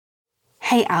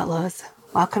Hey Outlaws,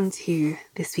 welcome to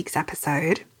this week's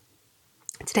episode.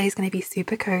 Today's going to be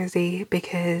super cozy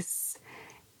because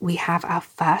we have our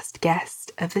first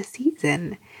guest of the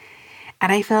season.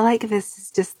 And I feel like this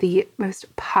is just the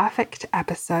most perfect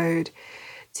episode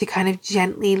to kind of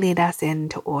gently lead us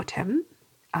into autumn,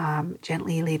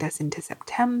 gently lead us into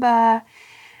September,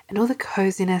 and all the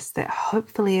coziness that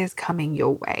hopefully is coming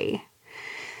your way.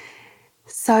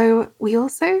 So we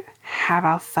also have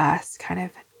our first kind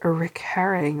of a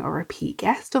recurring or repeat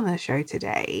guest on the show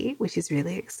today, which is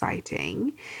really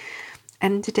exciting.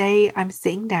 And today I'm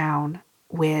sitting down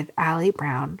with Ali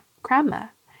Brown Cranmer,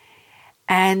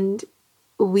 and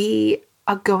we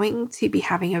are going to be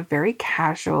having a very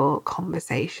casual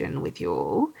conversation with you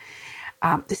all.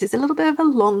 This is a little bit of a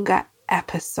longer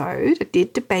episode. I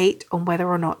did debate on whether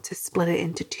or not to split it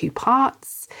into two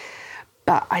parts,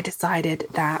 but I decided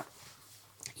that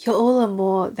you all are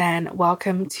more than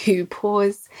welcome to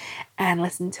pause and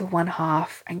listen to one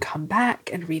half and come back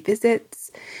and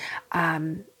revisit.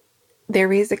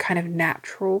 There is a kind of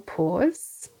natural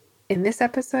pause in this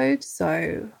episode,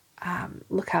 so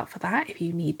look out for that if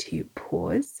you need to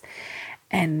pause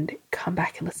and come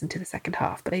back and listen to the second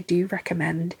half. But I do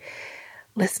recommend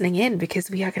listening in because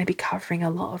we are going to be covering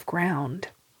a lot of ground.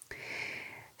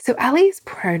 So Ali's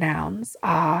pronouns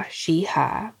are she,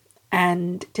 her.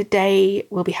 And today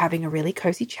we'll be having a really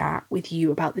cozy chat with you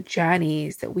about the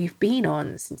journeys that we've been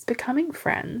on since becoming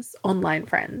friends, online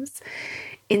friends,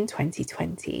 in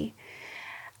 2020.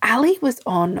 Ali was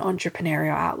on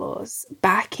Entrepreneurial Outlaws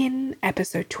back in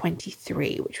episode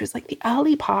 23, which was like the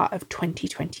early part of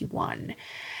 2021.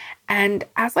 And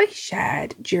as I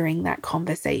shared during that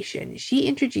conversation, she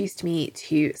introduced me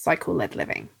to cycle-led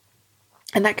living.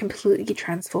 And that completely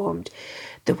transformed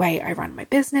the way I run my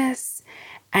business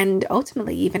and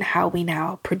ultimately even how we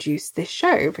now produce this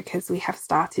show, because we have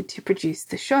started to produce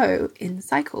the show in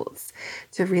cycles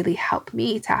to really help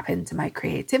me tap into my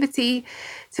creativity,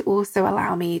 to also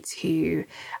allow me to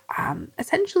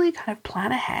essentially kind of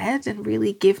plan ahead and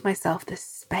really give myself the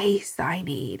space that I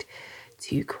need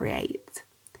to create.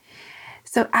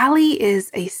 So Ali is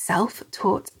a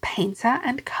self-taught painter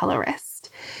and colorist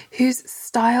whose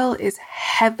style is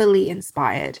heavily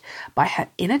inspired by her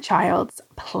inner child's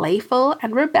playful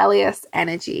and rebellious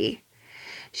energy.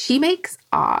 She makes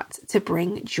art to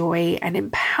bring joy and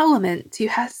empowerment to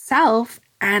herself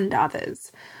and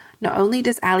others. Not only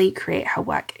does Ali create her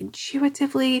work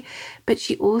intuitively, but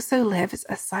she also lives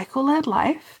a cycle-led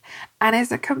life and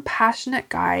is a compassionate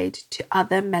guide to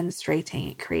other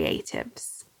menstruating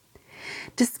creatives.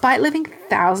 Despite living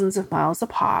thousands of miles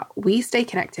apart, we stay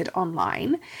connected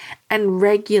online and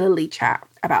regularly chat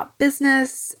about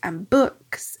business and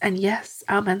books and, yes,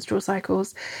 our menstrual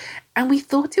cycles. And we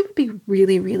thought it would be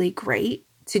really, really great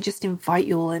to just invite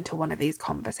you all into one of these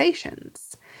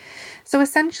conversations. So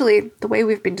essentially, the way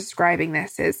we've been describing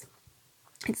this is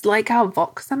it's like our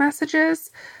Voxer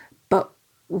messages, but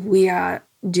we are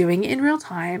doing it in real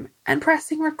time and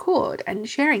pressing record and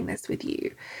sharing this with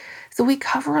you. So we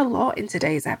cover a lot in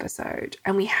today's episode,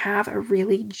 and we have a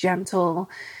really gentle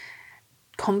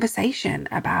conversation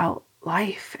about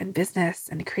life and business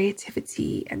and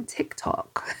creativity and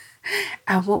TikTok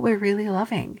and what we're really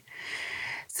loving.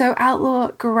 So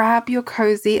Outlaw, grab your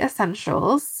cozy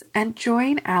essentials and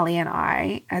join Ali and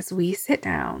I as we sit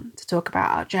down to talk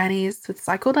about our journeys with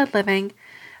cycle-led living,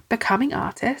 becoming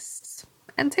artists,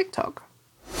 and TikTok.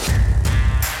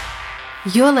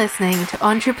 You're listening to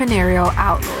Entrepreneurial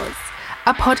Outlaws,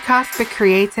 a podcast for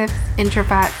creatives,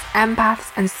 introverts,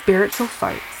 empaths, and spiritual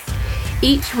folks.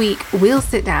 Each week, we'll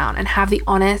sit down and have the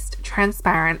honest,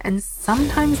 transparent, and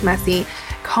sometimes messy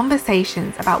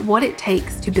conversations about what it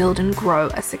takes to build and grow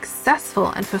a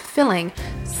successful and fulfilling,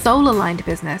 soul-aligned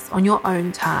business on your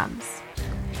own terms.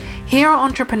 Here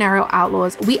at Entrepreneurial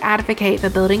Outlaws, we advocate for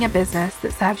building a business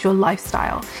that serves your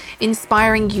lifestyle,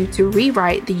 inspiring you to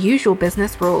rewrite the usual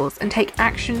business rules and take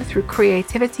action through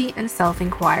creativity and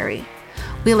self-inquiry.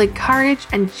 We'll encourage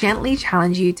and gently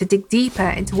challenge you to dig deeper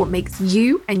into what makes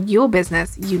you and your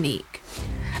business unique.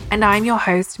 And I'm your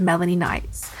host, Melanie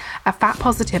Knights, a fat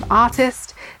positive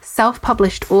artist,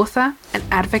 self-published author, and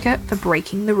advocate for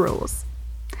breaking the rules.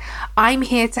 I'm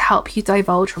here to help you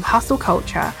divulge from hustle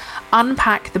culture,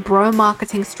 unpack the bro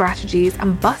marketing strategies,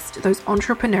 and bust those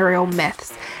entrepreneurial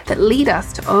myths that lead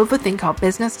us to overthink our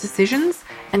business decisions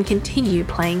and continue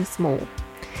playing small.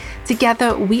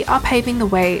 Together, we are paving the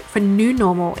way for new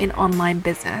normal in online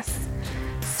business.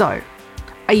 So,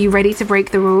 are you ready to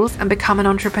break the rules and become an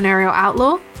entrepreneurial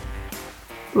outlaw?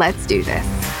 Let's do this.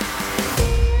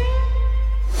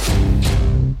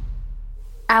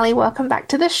 Ali, welcome back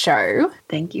to the show.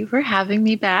 Thank you for having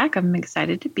me back. I'm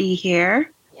excited to be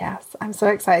here. Yes, I'm so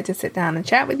excited to sit down and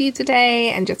chat with you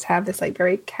today and just have this like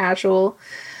very casual,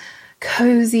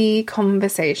 cozy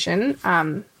conversation.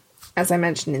 As I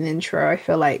mentioned in the intro, I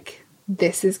feel like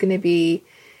this is going to be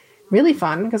really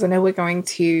fun because I know we're going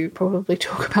to probably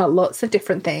talk about lots of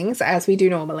different things as we do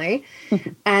normally.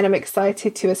 And I'm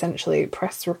excited to essentially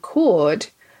press record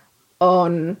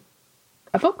on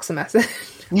a Voxer message.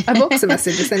 A Voxer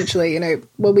message, essentially,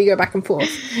 when we go back and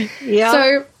forth. Yeah.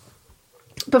 So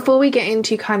before we get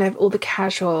into kind of all the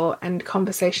casual and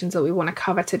conversations that we want to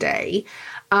cover today,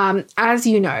 as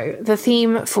you know, the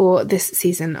theme for this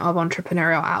season of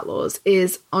Entrepreneurial Outlaws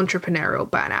is entrepreneurial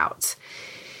burnout.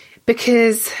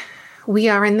 Because we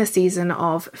are in the season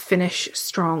of finish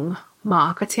strong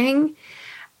marketing.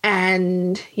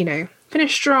 And,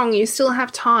 finish strong, you still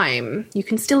have time. You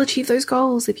can still achieve those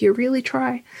goals if you really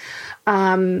try.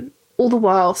 All the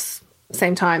while,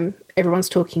 same time, everyone's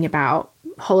talking about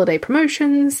holiday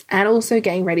promotions and also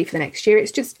getting ready for the next year.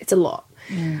 It's a lot.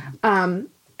 And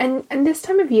this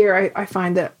time of year, I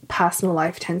find that personal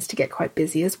life tends to get quite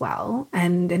busy as well.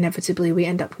 And inevitably, we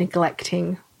end up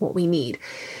neglecting what we need.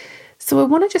 So I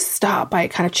want to just start by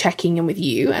kind of checking in with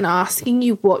you and asking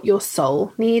you what your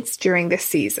soul needs during this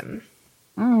season.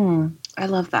 I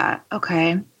love that.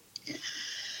 Okay.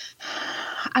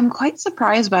 I'm quite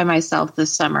surprised by myself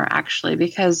this summer, actually,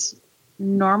 because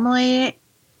normally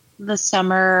the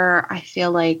summer, I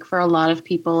feel like for a lot of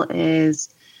people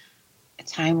is a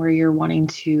time where you're wanting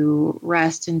to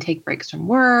rest and take breaks from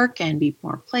work and be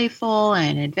more playful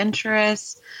and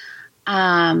adventurous.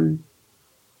 And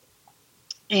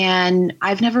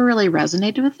I've never really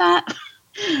resonated with that.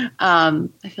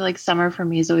 I feel like summer for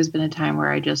me has always been a time where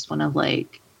I just want to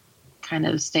kind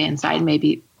of stay inside.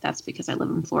 Maybe that's because I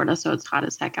live in Florida, so it's hot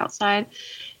as heck outside.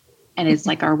 And it's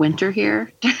like our winter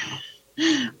here.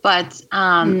 But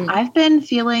I've been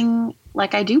feeling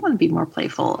like I do want to be more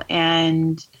playful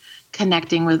and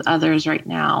connecting with others right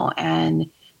now and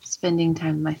spending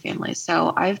time with my family.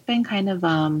 So I've been kind of,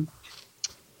 I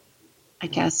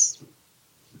guess,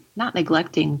 not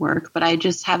neglecting work, but I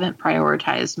just haven't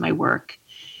prioritized my work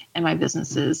and my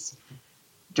businesses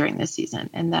during this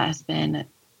season. And that has been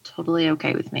totally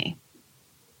okay with me.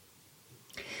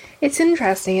 It's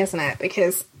interesting, isn't it?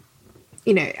 Because,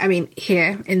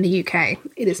 here in the UK,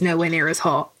 it is nowhere near as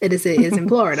hot as it is in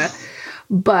Florida.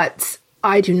 But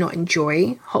I do not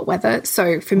enjoy hot weather.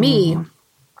 So for me,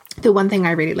 the one thing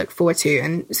I really look forward to,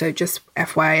 and so just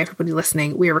FYI, everybody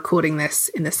listening, we are recording this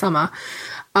in the summer.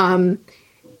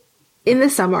 In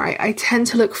the summer, I tend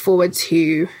to look forward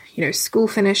to, school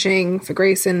finishing for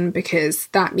Grayson, because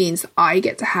that means I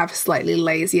get to have slightly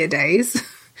lazier days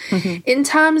in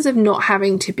terms of not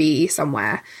having to be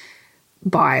somewhere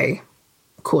by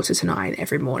 8:45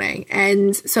 every morning.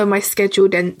 And so my schedule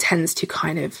then tends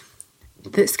to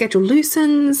the schedule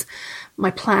loosens.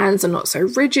 My plans are not so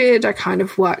rigid. I kind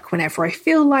of work whenever I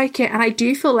feel like it. And I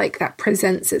do feel like that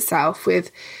presents itself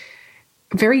with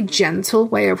a very gentle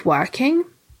way of working.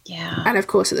 Yeah. And of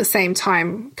course, at the same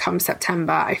time, come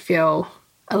September, I feel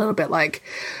a little bit like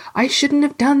I shouldn't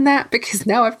have done that, because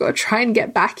now I've got to try and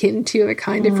get back into a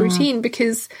kind of routine,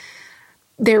 because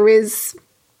there is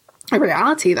a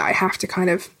reality that I have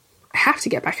to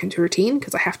get back into routine,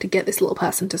 because I have to get this little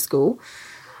person to school.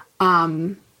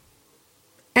 And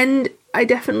I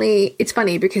definitely, it's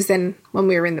funny because then when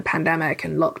we were in the pandemic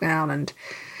and lockdown and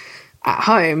at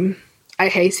home, I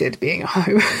hated being at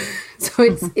home. So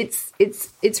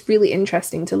it's really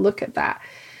interesting to look at that.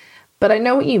 But I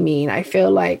know what you mean. I feel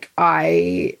like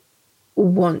I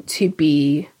want to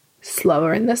be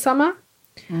slower in the summer.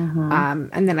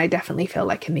 And then I definitely feel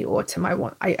like in the autumn,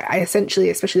 I essentially,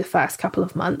 especially the first couple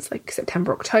of months, like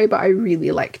September, October, I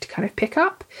really like to kind of pick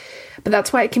up. But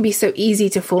that's why it can be so easy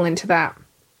to fall into that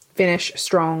finish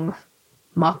strong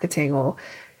marketing, or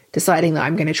deciding that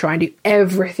I'm going to try and do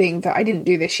everything that I didn't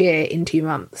do this year in 2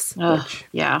 months, which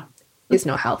is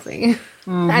not healthy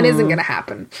and isn't going to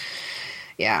happen.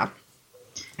 Yeah.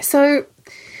 So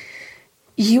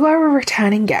you are a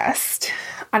returning guest,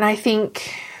 and I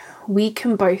think we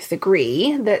can both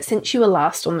agree that since you were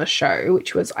last on the show,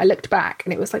 which was, I looked back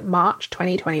and it was like March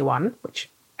 2021, which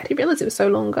I didn't realize it was so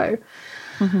long ago.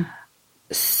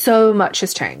 So much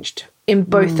has changed in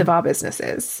both of our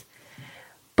businesses.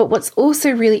 But what's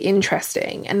also really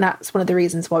interesting, and that's one of the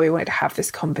reasons why we wanted to have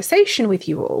this conversation with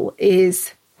you all,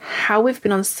 is how we've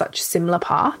been on such similar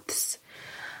paths.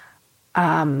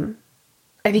 I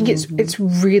think it's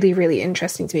really, really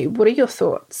interesting to me. What are your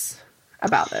thoughts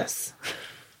about this?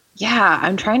 Yeah,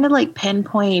 I'm trying to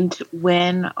pinpoint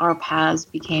when our paths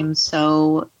became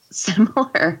so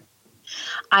similar.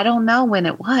 I don't know when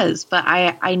it was, but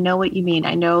I know what you mean.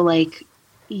 I know like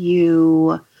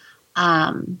you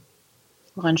um,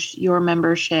 launched your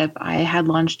membership. I had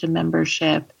launched a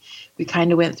membership. We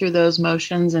kind of went through those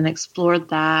motions and explored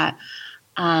that.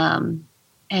 Um,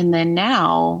 and then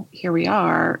now here we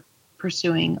are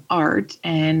pursuing art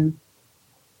and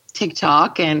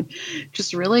TikTok and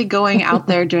just really going out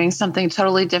there doing something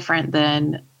totally different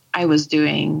than I was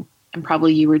doing and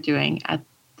probably you were doing at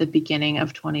the beginning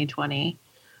of 2020.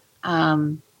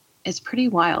 It's pretty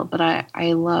wild, but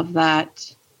I love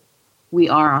that we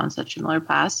are on such similar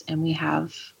paths and we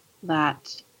have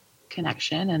that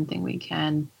connection and thing we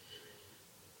can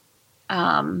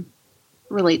um,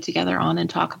 relate together on and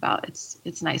talk about.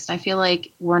 It's nice. And I feel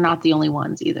like we're not the only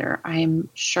ones either. I'm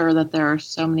sure that there are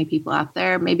so many people out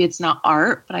there. Maybe it's not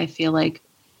art, but I feel like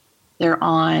they're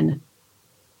on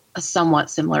a somewhat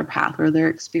similar path where they're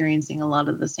experiencing a lot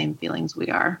of the same feelings we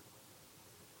are.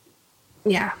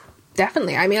 Yeah,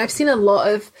 definitely. I mean, I've seen a lot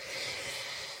of...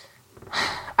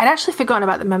 I'd actually forgotten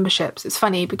about the memberships. It's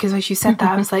funny because as you said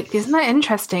that, I was like, isn't that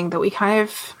interesting that we kind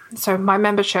of... So my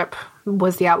membership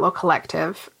was the Outlaw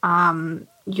Collective.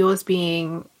 Yours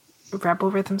being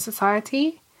Rebel Rhythm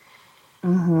Society.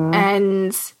 Mm-hmm.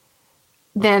 And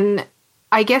then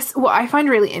I guess what I find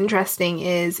really interesting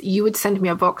is you would send me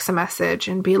a Voxer message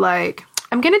and be like,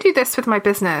 I'm going to do this with my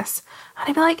business. And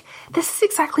I'd be like, this is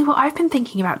exactly what I've been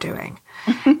thinking about doing.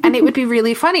 And it would be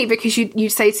really funny because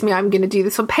you'd say to me, I'm going to do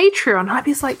this on Patreon. And I'd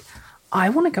be like, I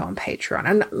want to go on Patreon.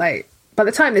 And like, by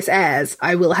the time this airs,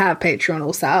 I will have Patreon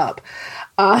all set up.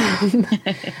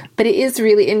 But it is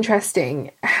really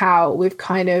interesting how we've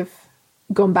kind of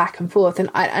gone back and forth. And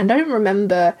I don't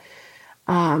remember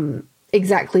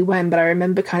exactly when, but I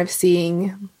remember kind of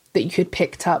seeing that you had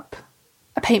picked up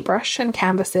a paintbrush and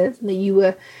canvases and that you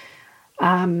were...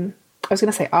 I was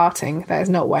going to say arting. That is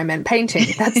not what I meant. Painting.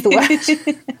 That's the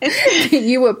word.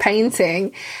 You were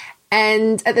painting.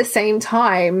 And at the same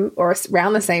time, or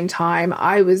around the same time,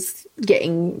 I was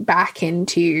getting back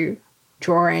into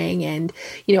drawing. And,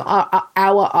 you know, our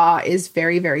art is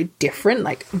very, very different,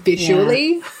 like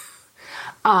visually.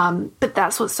 Yeah. But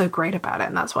that's what's so great about it.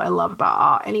 And that's what I love about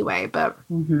art anyway. But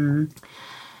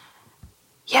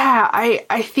yeah,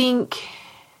 I think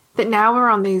that now we're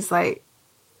on these, like,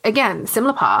 again,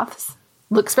 similar paths.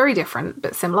 Looks very different,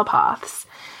 but similar paths.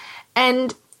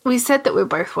 And we said that we're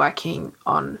both working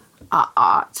on our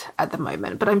art at the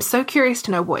moment, but I'm so curious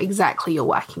to know what exactly you're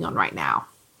working on right now.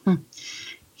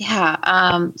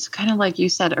 Yeah. So kind of like you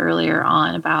said earlier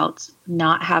on about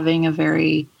not having a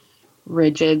very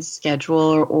rigid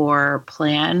schedule or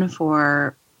plan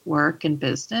for work and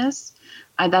business.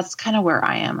 That's kind of where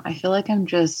I am. I feel like I'm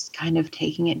just kind of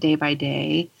taking it day by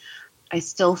day. I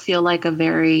still feel like a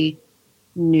very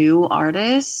new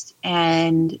artist.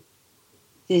 And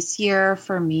this year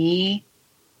for me,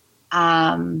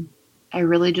 I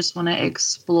really just want to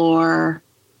explore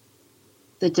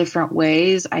the different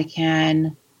ways I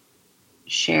can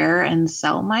share and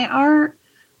sell my art.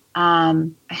 I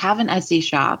have an Etsy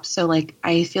shop. So like,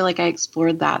 I feel like I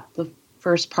explored that the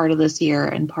first part of this year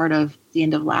and part of the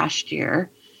end of last year.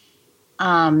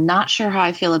 Not sure how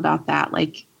I feel about that.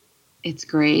 Like, it's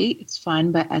great. It's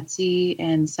fun, but Etsy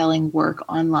and selling work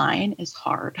online is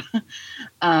hard.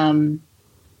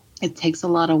 It takes a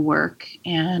lot of work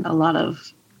and a lot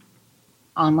of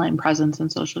online presence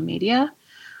and social media.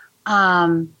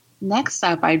 Next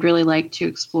up, I'd really like to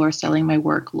explore selling my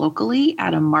work locally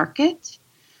at a market,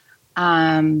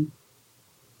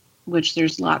 which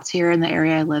there's lots here in the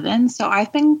area I live in. So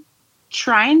I've been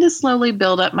trying to slowly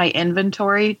build up my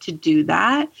inventory to do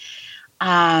that.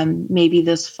 Maybe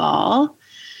this fall.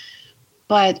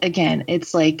 But again,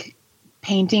 it's like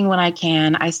painting when I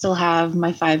can. I still have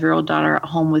my 5-year-old daughter at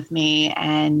home with me.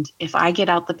 And if I get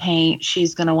out the paint,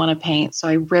 she's going to want to paint. So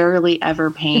I rarely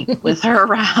ever paint with her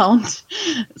around.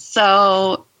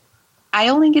 So I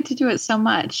only get to do it so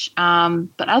much.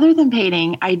 But other than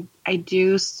painting, I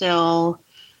do still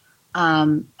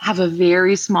have a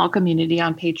very small community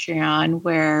on Patreon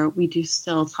where we do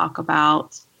still talk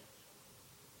about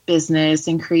business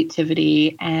and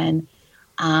creativity and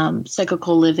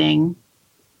cyclical living.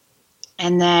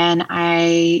 And then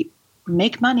I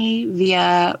make money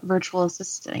via virtual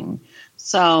assisting.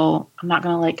 So I'm not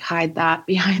going to like hide that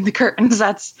behind the curtains.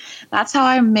 That's how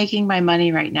I'm making my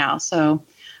money right now. So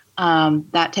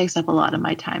that takes up a lot of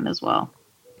my time as well.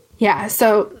 Yeah.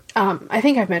 So I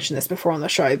think I've mentioned this before on the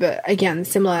show, but again,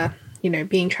 similar, you know,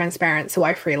 being transparent. So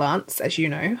I freelance, as you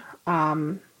know,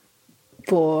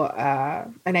 for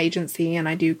an agency, and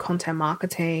I do content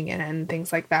marketing and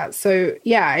things like that. So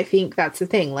yeah, I think that's the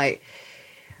thing. Like,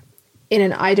 in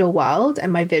an ideal world,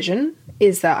 and my vision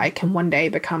is that I can one day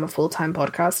become a full-time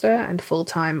podcaster and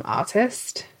full-time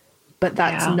artist, but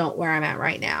that's not where I'm at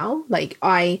right now. Like,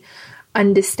 I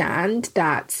understand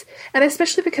that, and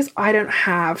especially because I don't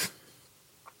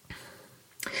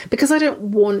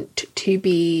want to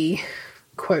be,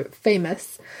 quote,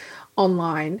 famous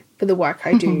online for the work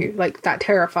I do. Like, that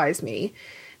terrifies me.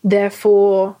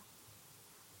 Therefore,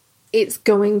 it's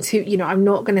going to, you know, I'm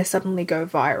not going to suddenly go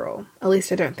viral. At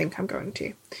least I don't think I'm going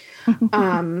to.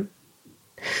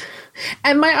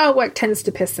 And my artwork tends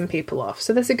to piss some people off,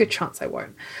 so there's a good chance I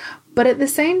won't. But at the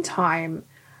same time,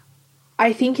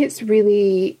 I think it's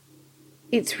really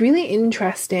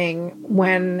interesting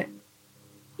when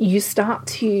you start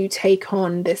to take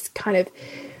on this kind of,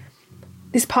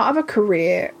 this part of a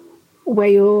career where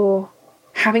you're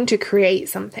having to create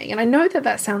something. And I know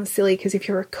that sounds silly, because if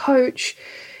you're a coach,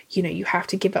 you know, you have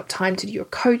to give up time to do your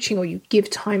coaching, or you give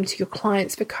time to your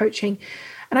clients for coaching.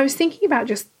 And I was thinking about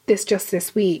just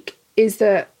this week, is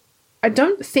that I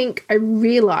don't think I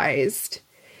realized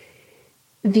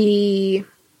I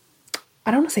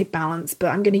don't want to say balance, but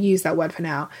I'm going to use that word for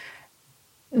now.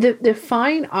 The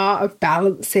fine art of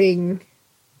balancing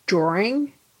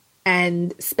drawing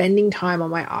and spending time on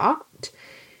my art,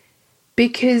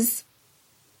 because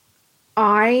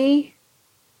I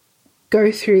go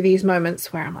through these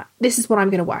moments where I'm like, this is what I'm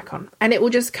going to work on, and it will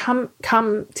just come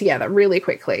together really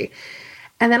quickly.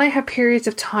 And then I have periods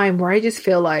of time where I just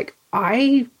feel like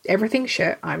everything's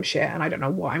shit, I'm shit, and I don't know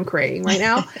what I'm creating right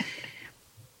now.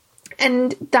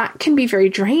 And that can be very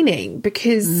draining,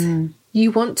 because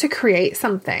you want to create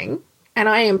something, and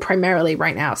I am primarily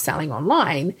right now selling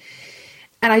online,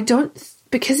 and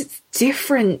because it's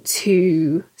different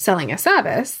to selling a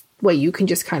service where you can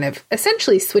just kind of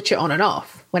essentially switch it on and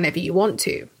off whenever you want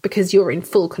to, because you're in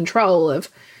full control of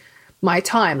my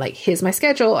time. Like, here's my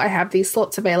schedule, I have these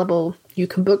slots available, you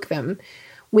can book them.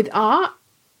 With art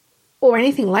or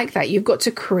anything like that, you've got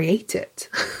to create it.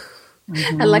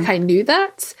 And like, I knew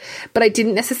that, but I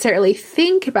didn't necessarily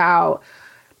think about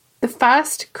the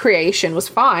first creation was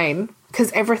fine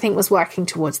because everything was working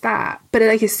towards that. But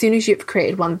like, as soon as you've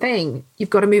created one thing, you've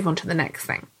got to move on to the next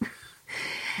thing.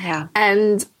 Yeah.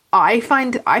 And I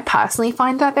personally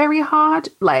find that very hard.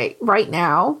 Like, right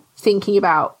now, thinking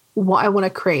about what I want to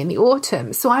create in the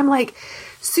autumn. So I'm like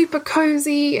super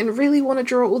cozy and really want to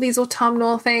draw all these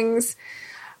autumnal things.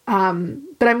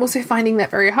 But I'm also finding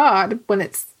that very hard when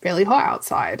it's really hot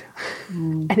outside.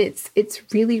 And it's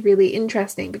really, really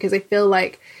interesting, because I feel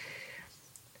like,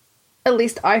 at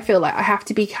least I feel like I have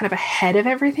to be kind of ahead of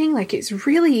everything. Like, it's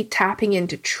really tapping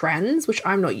into trends, which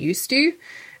I'm not used to.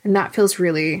 And that feels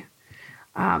really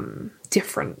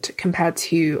different compared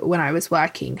to when I was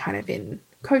working kind of in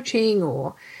coaching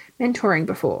or mentoring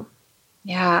before.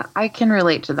 Yeah, I can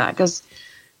relate to that, because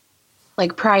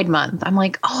like Pride Month, I'm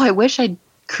like, oh, I wish I'd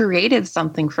created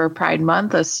something for Pride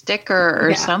Month, a sticker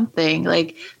or something.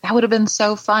 Like, that would have been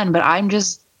so fun, but I'm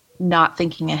just not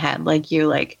thinking ahead like you.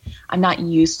 Like, I'm not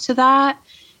used to that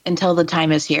until the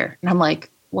time is here. And I'm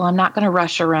like, well, I'm not going to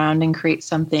rush around and create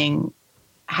something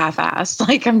half-assed.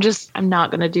 Like, I'm not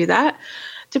going to do that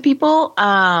to people.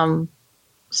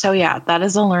 So yeah, that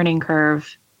is a learning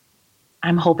curve.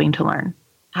 I'm hoping to learn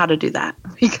how to do that,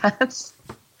 because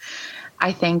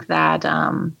I think that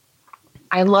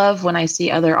I love when I see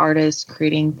other artists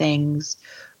creating things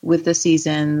with the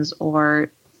seasons, or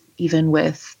even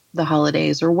with the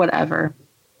holidays or whatever.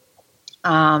 So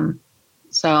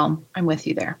I'm with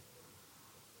you there.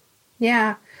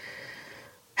 Yeah.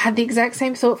 Had the exact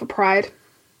same thought for Pride.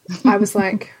 I was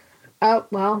like, oh,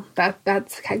 well,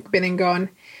 that's been and gone.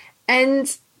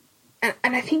 And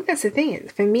I think that's the thing.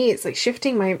 For me, it's like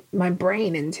shifting my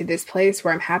brain into this place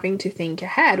where I'm having to think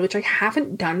ahead, which I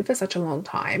haven't done for such a long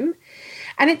time.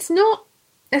 And it's not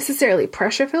necessarily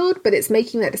pressure filled, but it's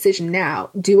making that decision now.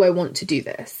 Do I want to do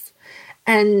this?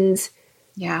 And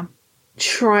yeah,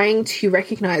 trying to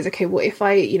recognize, okay, well, if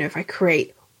I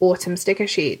create autumn sticker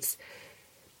sheets,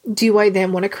 do I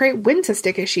then want to create winter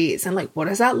sticker sheets? And like, what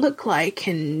does that look like?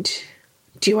 And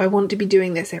do I want to be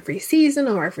doing this every season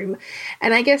or every...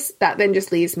 And I guess that then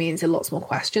just leaves me into lots more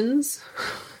questions.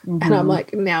 And I'm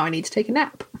like, now I need to take a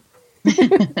nap.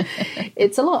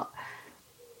 It's a lot.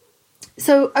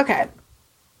 So, okay.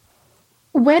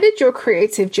 Where did your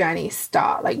creative journey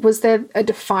start? Like, was there a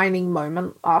defining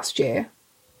moment last year?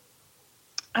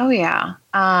 Oh, yeah.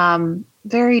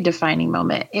 Very defining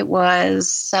moment. It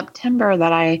was September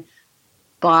that I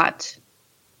bought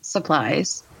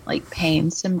supplies, like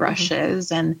paints and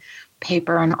brushes and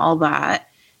paper and all that,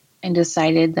 and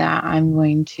decided that I'm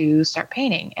going to start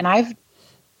painting. And I've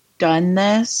done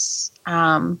this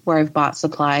where I've bought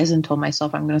supplies and told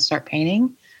myself I'm going to start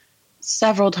painting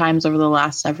several times over the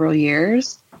last several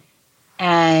years.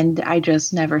 And I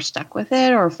just never stuck with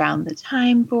it or found the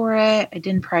time for it. I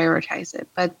didn't prioritize it.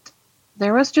 But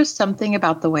there was just something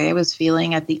about the way I was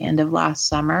feeling at the end of last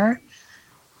summer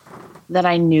that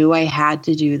I knew I had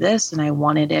to do this, and I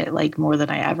wanted it like more than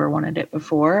I ever wanted it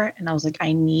before. And I was like,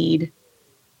 I need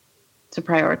to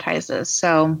prioritize this.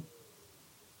 So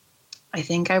I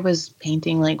think I was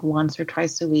painting like once or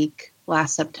twice a week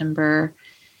last September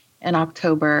and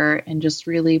October, and just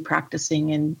really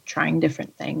practicing and trying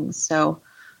different things. So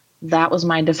that was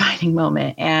my defining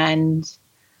moment. And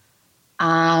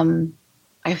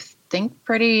I think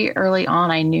pretty early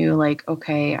on, I knew like,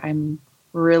 okay, I'm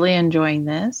really enjoying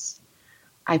this.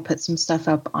 I put some stuff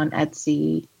up on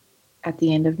Etsy at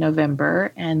the end of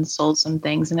November and sold some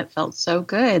things, and it felt so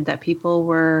good that people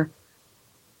were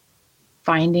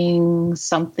finding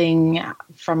something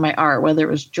from my art, whether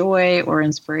it was joy or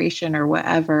inspiration or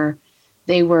whatever.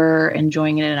 They were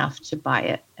enjoying it enough to buy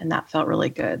it, and that felt really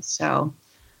good. So,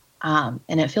 and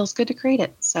it feels good to create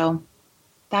it. So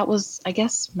that was, I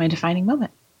guess, my defining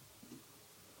moment.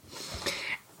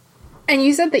 And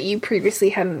you said that you previously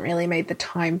hadn't really made the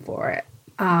time for it.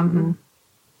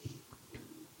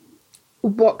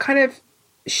 What kind of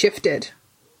shifted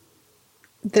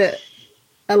that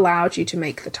allowed you to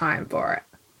make the time for it?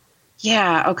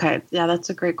 Yeah, okay. Yeah, that's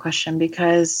a great question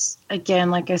because, again,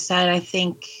 like I said, I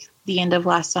think the end of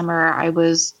last summer, I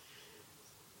was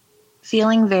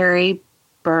feeling very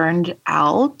burned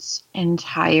out and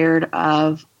tired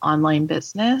of online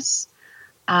business.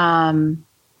 And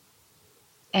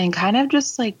kind of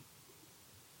just like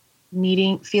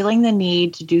feeling the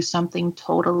need to do something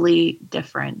totally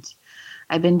different.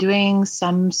 I've been doing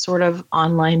some sort of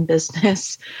online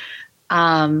business.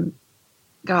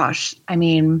 Gosh, I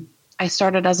mean, I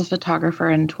started as a photographer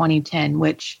in 2010,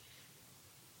 which,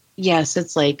 yes,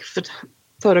 it's like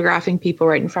photographing people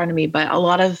right in front of me, but a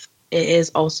lot of it is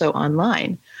also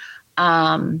online,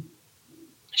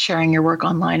 sharing your work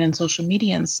online and social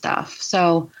media and stuff.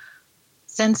 So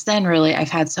since then, really, I've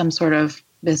had some sort of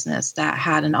business that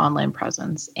had an online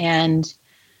presence. And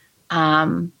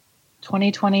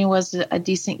 2020 was a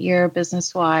decent year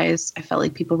business-wise. I felt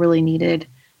like people really needed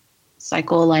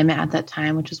cycle alignment at that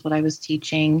time, which is what I was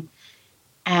teaching.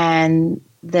 And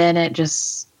then it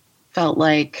just felt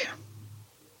like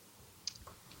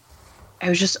I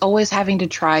was just always having to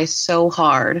try so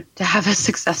hard to have a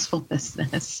successful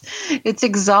business. It's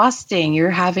exhausting. You're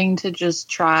having to just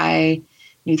try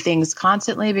new things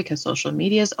constantly because social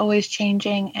media is always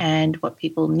changing and what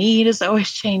people need is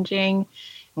always changing and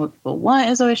what people want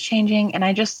is always changing. And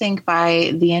I just think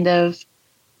by the end of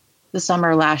the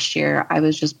summer last year, I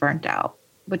was just burnt out,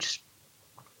 which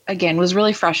again was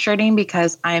really frustrating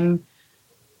because I'm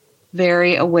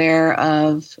very aware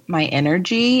of my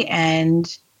energy,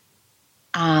 and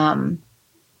I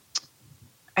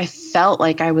felt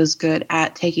like I was good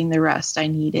at taking the rest I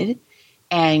needed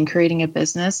and creating a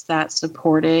business that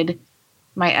supported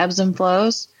my ebbs and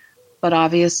flows, but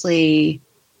obviously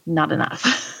not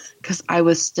enough because I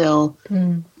was still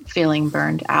feeling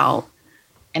burned out.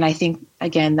 And I think,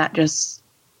 again, that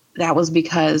was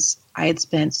because I had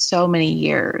spent so many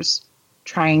years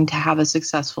trying to have a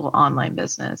successful online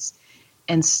business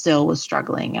and still was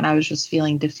struggling. And I was just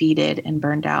feeling defeated and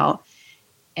burned out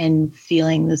and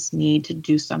feeling this need to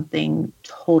do something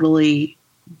totally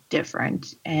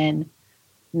different and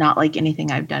not like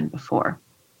anything I've done before.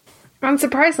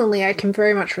 Unsurprisingly, I can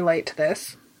very much relate to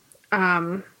this.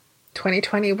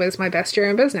 2020 was my best year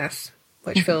in business,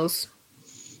 which feels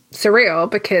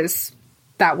surreal because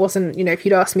that wasn't, if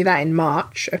you'd asked me that in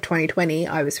March of 2020,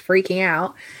 I was freaking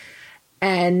out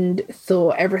and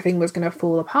thought everything was going to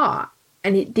fall apart,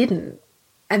 and it didn't.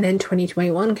 And then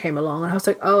 2021 came along and I was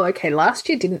like, oh, okay, last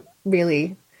year didn't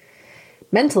really,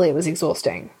 mentally it was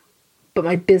exhausting, but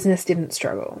my business didn't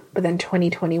struggle. But then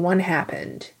 2021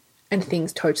 happened and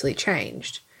things totally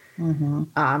changed.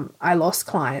 I lost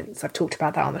clients. I've talked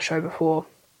about that on the show before.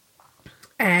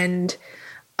 And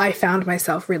I found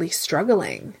myself really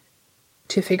struggling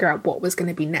to figure out what was going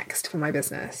to be next for my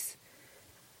business.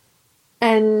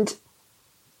 And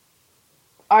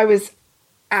I was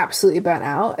absolutely burnt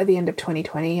out at the end of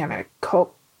 2020, and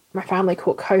my family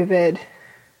caught COVID and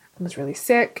was really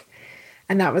sick.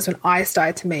 And that was when I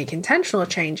started to make intentional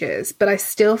changes, but I've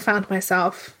still found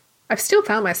myself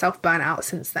burnt out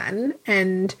since then.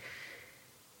 And,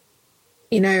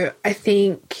 I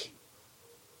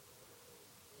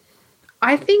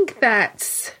think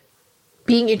that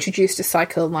being introduced to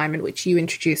cycle alignment, which you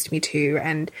introduced me to,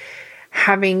 and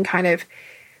having kind of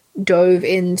dove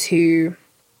into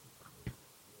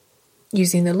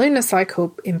using the lunar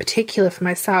cycle in particular for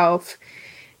myself,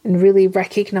 and really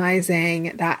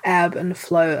recognizing that ebb and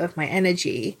flow of my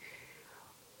energy,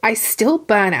 I still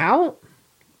burn out,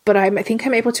 but I think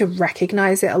I'm able to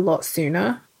recognize it a lot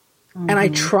sooner. And I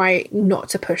try not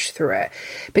to push through it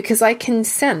because I can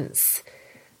sense,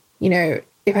 if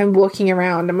I'm walking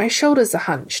around and my shoulders are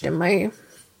hunched and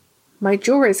my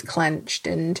jaw is clenched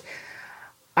and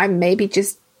I'm maybe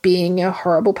just being a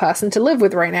horrible person to live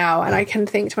with right now. And I can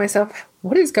think to myself,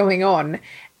 what is going on?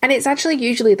 And it's actually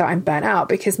usually that I'm burnt out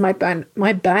because my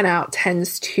burnout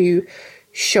tends to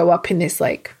show up in this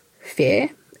like fear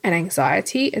and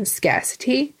anxiety and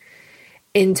scarcity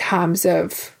in terms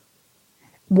of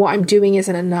what I'm doing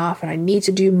isn't enough and I need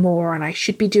to do more and I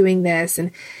should be doing this.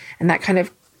 And that kind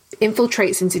of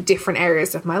infiltrates into different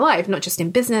areas of my life, not just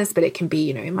in business, but it can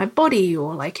be, in my body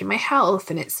or like in my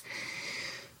health. And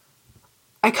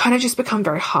I kind of just become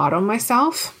very hard on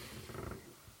myself.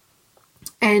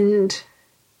 And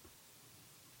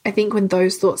I think when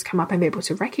those thoughts come up, I'm able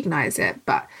to recognize it,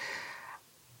 but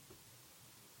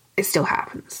it still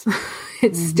happens.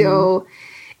 It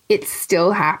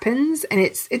still happens. And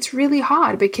it's really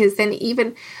hard because then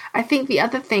even, I think the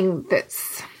other thing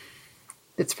that's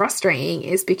frustrating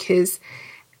is because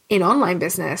in online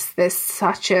business, there's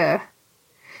such a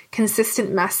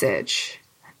consistent message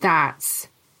that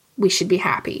we should be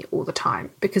happy all the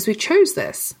time because we chose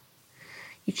this.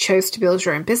 You chose to build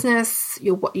your own business.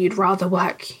 You'd rather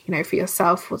work, for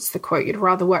yourself. What's the quote? You'd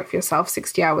rather work for yourself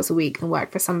 60 hours a week than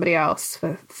work for somebody else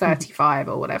for 35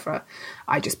 or whatever.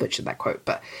 I just butchered that quote,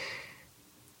 but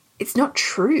it's not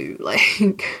true.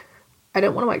 Like, I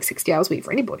don't want to work 60 hours a week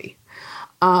for anybody.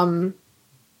 And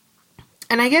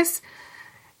I guess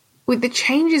with the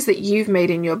changes that you've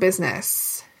made in your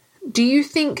business, do you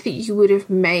think that you would have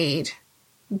made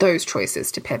those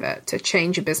choices to pivot, to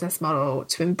change your business model,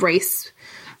 to embrace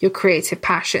your creative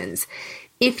passions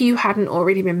if you hadn't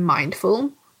already been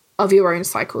mindful of your own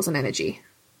cycles and energy?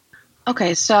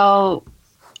 Okay, so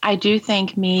I do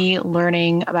think me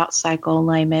learning about cycle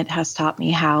alignment has taught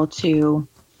me how to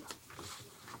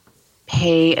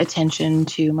pay attention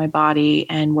to my body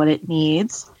and what it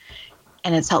needs.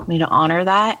 And it's helped me to honor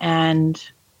that. And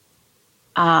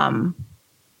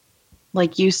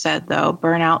like you said, though,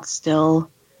 burnout still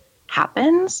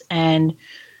happens. And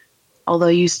although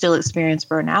you still experience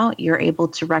burnout, you're able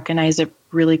to recognize it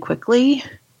really quickly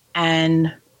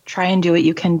and try and do what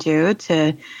you can do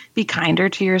to be kinder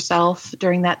to yourself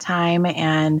during that time.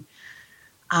 And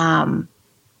I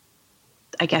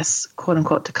guess, quote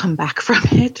unquote, to come back from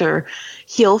it or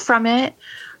heal from it.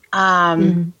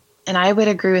 And I would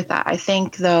agree with that. I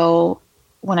think, though,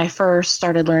 when I first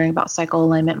started learning about cycle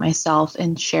alignment myself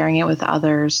and sharing it with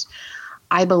others,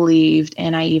 I believed,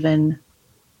 and I even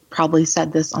probably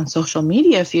said this on social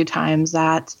media a few times,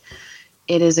 that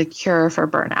it is a cure for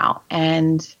burnout.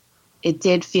 And it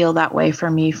did feel that way for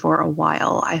me for a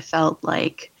while. I felt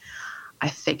like I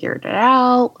figured it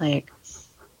out, like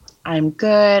I'm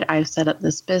good. I've set up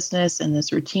this business and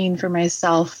this routine for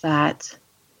myself that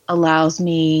allows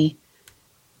me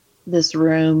this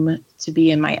room to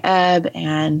be in my ebb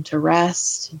and to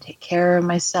rest and take care of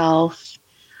myself.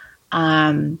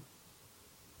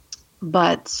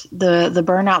 But the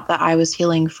burnout that I was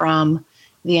healing from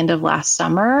the end of last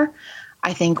summer,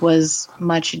 I think was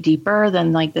much deeper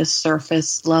than like this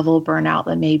surface level burnout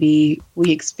that maybe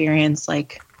we experience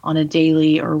like on a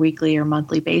daily or weekly or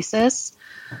monthly basis.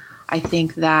 I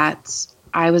think that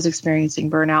I was experiencing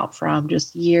burnout from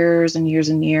just years and years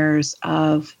and years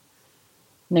of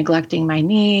neglecting my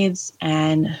needs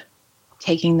and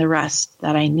taking the rest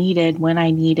that I needed when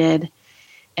I needed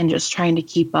and just trying to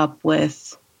keep up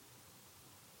with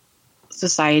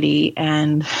society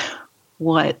and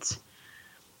what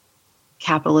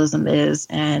capitalism is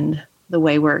and the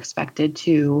way we're expected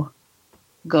to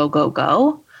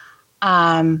go.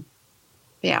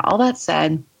 Yeah, all that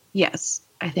said, yes,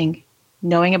 I think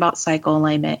knowing about cycle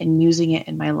alignment and using it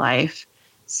in my life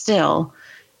still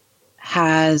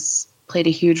has played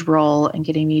a huge role in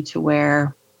getting me to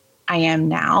where I am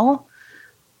now.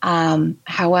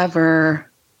 However,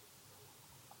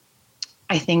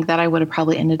 I think that I would have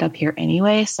probably ended up here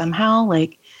anyway, somehow.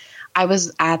 Like, I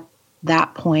was at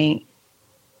that point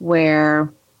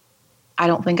where I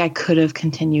don't think I could have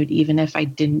continued even if I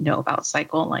didn't know about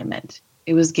cycle alignment.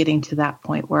 It was getting to that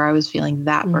point where I was feeling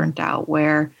that burnt out,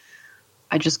 where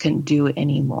I just couldn't do it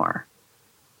anymore.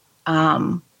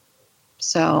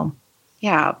 So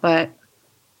yeah, but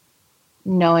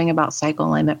knowing about cycle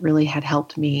alignment really had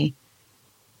helped me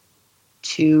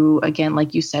to, again,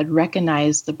 like you said,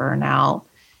 recognize the burnout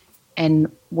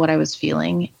and what I was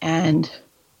feeling and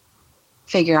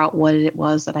figure out what it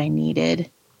was that I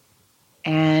needed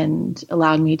and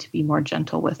allowed me to be more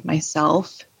gentle with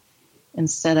myself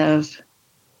instead of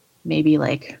maybe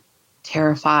like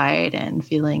terrified and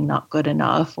feeling not good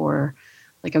enough or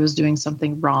like I was doing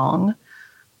something wrong.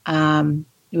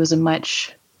 It was a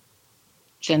much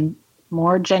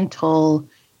more gentle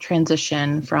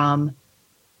transition from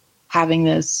having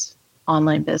this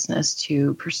online business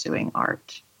to pursuing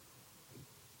art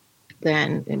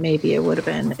than maybe it would have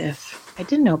been if I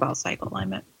didn't know about cycle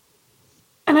alignment.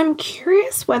 And I'm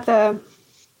curious whether,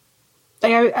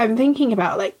 like, I'm thinking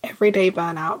about like everyday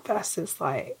burnout versus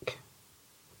like,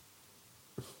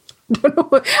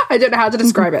 I don't know how to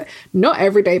describe it. Not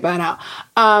everyday burnout.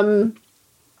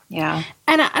 Yeah.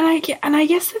 And I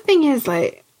guess the thing is,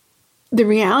 like, the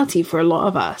reality for a lot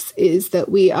of us is that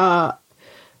we are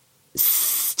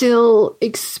still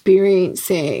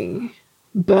experiencing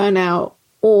burnout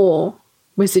or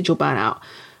residual burnout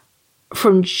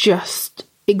from just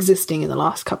existing in the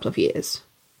last couple of years.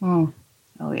 Oh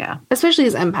yeah. Especially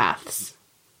as empaths.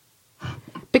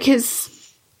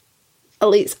 Because, at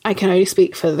least I can only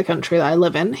speak for the country that I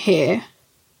live in here,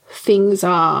 things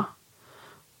are,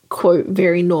 quote,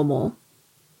 very normal.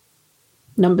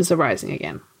 Numbers are rising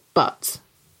again. But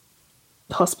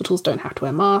hospitals don't have to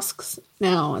wear masks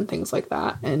now and things like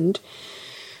that. And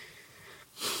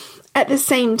at the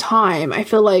same time, I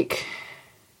feel like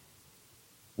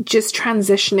just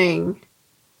transitioning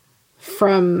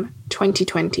from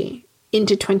 2020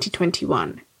 into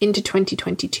 2021 into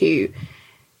 2022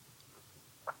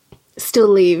 still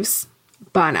leaves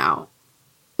burnout,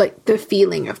 like the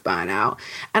feeling of burnout.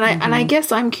 And I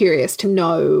guess I'm curious to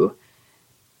know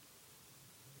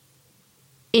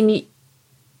in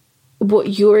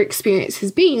what your experience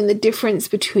has been, the difference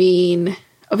between,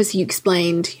 obviously you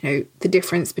explained, you know, the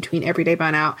difference between everyday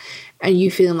burnout and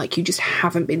you feeling like you just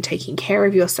haven't been taking care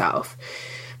of yourself.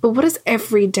 But what does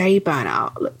everyday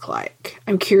burnout look like?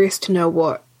 I'm curious to know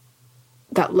what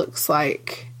that looks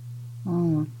like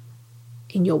in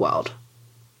your world.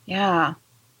 Yeah.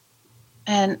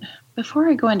 And before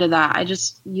I go into that,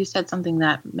 you said something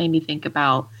that made me think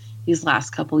about these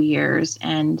last couple years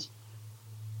and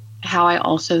how I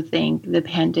also think the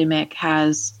pandemic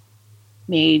has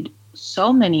made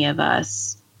so many of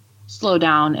us slow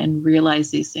down and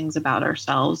realize these things about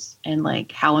ourselves and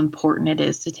like how important it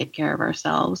is to take care of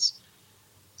ourselves.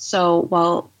 So,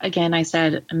 while again, I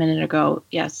said a minute ago,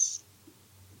 yes,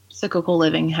 cyclical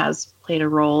living has played a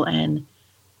role in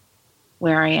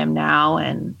where I am now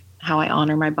and how I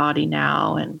honor my body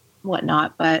now and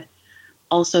whatnot, but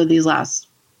also these last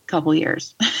couple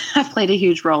years have played a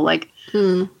huge role. Like,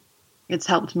 it's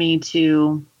helped me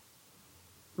to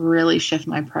really shift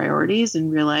my priorities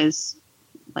and realize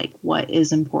like what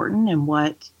is important and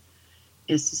what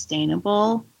is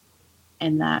sustainable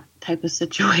in that type of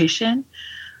situation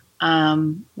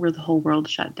where the whole world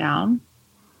shut down.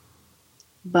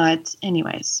 But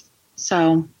anyways,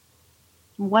 so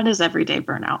what is everyday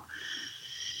burnout?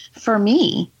 For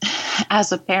me,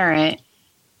 as a parent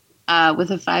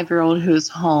with a 5-year-old who's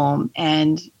home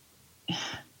and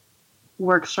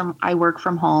I work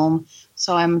from home,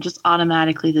 so I'm just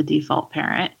automatically the default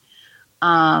parent.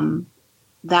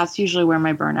 That's usually where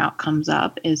my burnout comes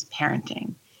up, is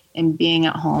parenting and being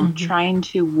at home, trying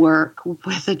to work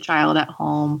with a child at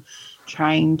home,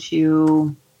 trying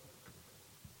to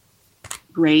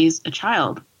raise a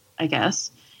child, I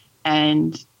guess,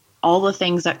 and all the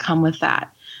things that come with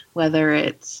that, whether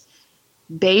it's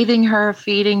bathing her,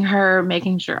 feeding her,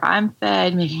 making sure I'm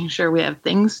fed, making sure we have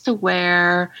things to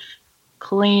wear,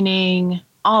 cleaning,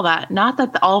 all that. Not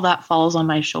that all that falls on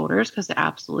my shoulders, because it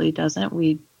absolutely doesn't.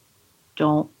 We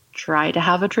don't try to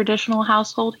have a traditional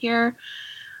household here.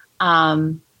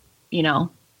 You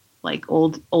know, like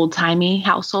old-timey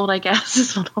household, I guess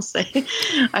is what I'll say.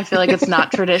 I feel like it's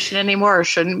not tradition anymore, or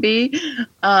shouldn't be.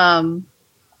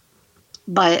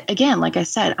 But again, like I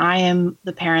said, I am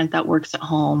the parent that works at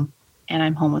home and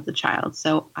I'm home with the child.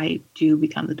 So I do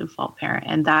become the default parent.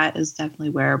 And that is definitely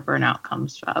where burnout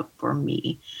comes up for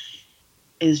me,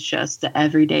 is just the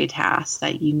everyday tasks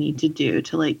that you need to do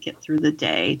to like get through the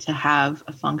day, to have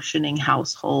a functioning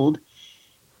household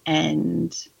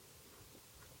and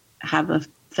have a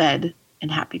fed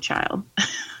and happy child.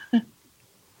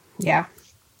 Yeah,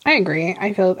 I agree.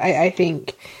 I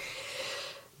think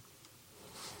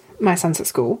my son's at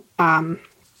school.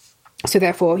 So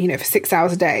therefore, you know, for 6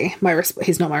 hours a day,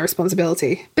 he's not my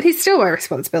responsibility, but he's still my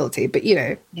responsibility. But, you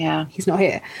know, Yeah, he's not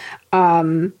here.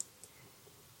 But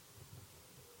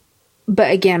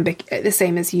again, the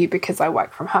same as you, because I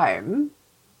work from home,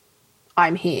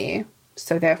 I'm here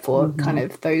So therefore, kind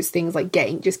of those things like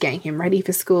getting him ready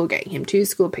for school, getting him to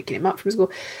school, picking him up from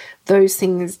school, those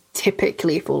things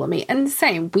typically fall on me. And the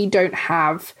same, we don't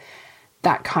have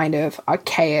that kind of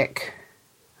archaic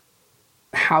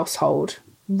household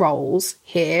roles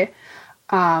here.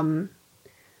 But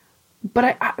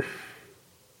I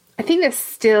think there's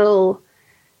still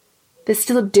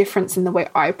a difference in the way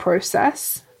I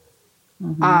process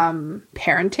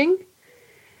parenting.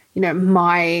 You know,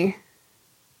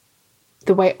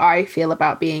 the way I feel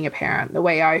about being a parent, the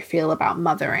way I feel about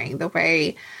mothering, the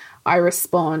way I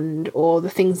respond, or the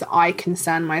things that I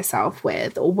concern myself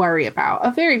with or worry about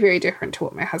are very, very different to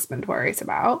what my husband worries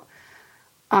about,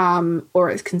 or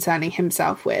is concerning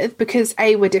himself with, because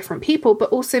A, we're different people, but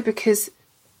also because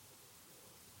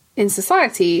in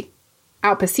society,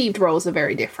 our perceived roles are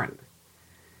very different.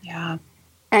 Yeah.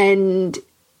 And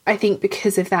I think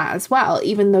because of that as well,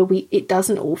 even though it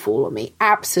doesn't all fall on me,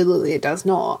 absolutely it does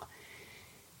not,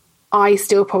 I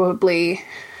still probably,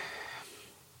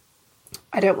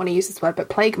 I don't want to use this word, but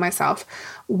plague myself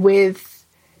with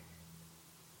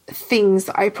things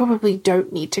that I probably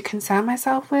don't need to concern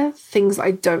myself with, things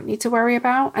I don't need to worry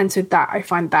about. And so that, I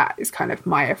find that is kind of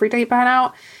my everyday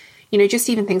burnout. You know, just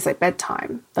even things like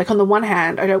bedtime. Like on the one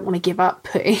hand, I don't want to give up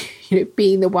putting,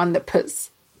 being the one that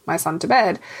puts my son to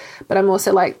bed. But I'm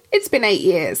also like, it's been 8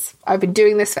 years. I've been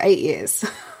doing this for 8 years.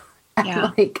 And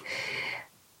Yeah. like,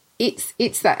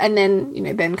 it's that. And then,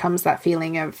 then comes that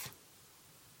feeling of,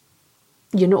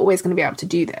 you're not always going to be able to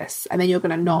do this. And then you're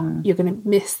going to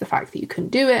miss the fact that you couldn't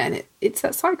do it. And it's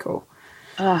that cycle.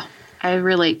 I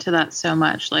relate to that so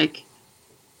much. Like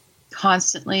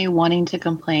constantly wanting to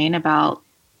complain about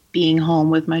being home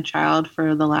with my child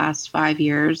for the last 5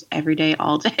 years, every day,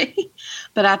 all day.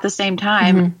 But at the same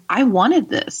time, I wanted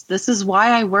this. This is why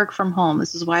I work from home.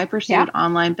 This is why I pursued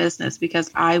online business, because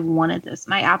I wanted this.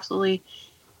 And I absolutely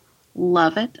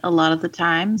love it a lot of the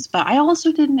times. But I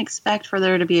also didn't expect for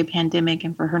there to be a pandemic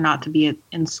and for her not to be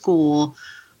in school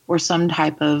or some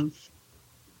type of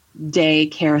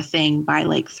daycare thing by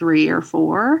like 3 or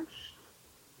 4.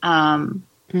 So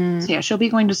yeah, she'll be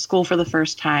going to school for the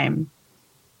first time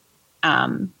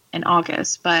in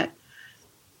August. But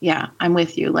yeah, I'm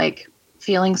with you. Like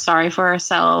feeling sorry for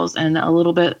ourselves, and a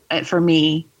little bit, for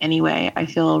me anyway, I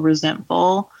feel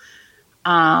resentful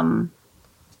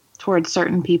towards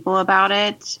certain people about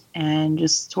it, and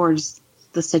just towards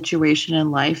the situation in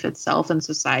life itself and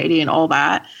society and all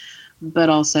that. But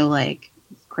also like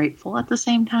grateful at the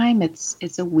same time.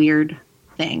 It's a weird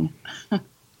thing.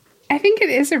 I think it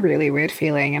is a really weird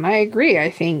feeling, and I agree.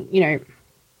 I think,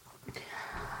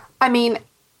 I mean,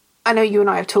 I know you and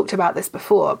I have talked about this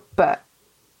before, but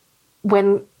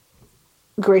when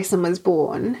Grayson was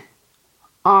born,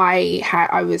 I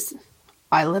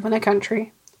live in a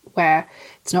country where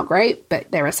it's not great,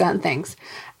 but there are certain things.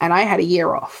 And I had a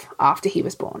year off after he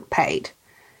was born, paid.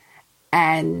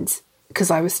 And because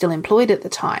I was still employed at the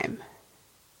time.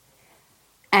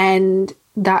 And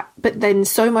but then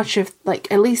so much of,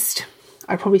 like, at least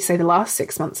I'd probably say the last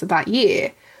 6 months of that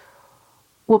year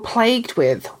were plagued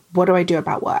with, what do I do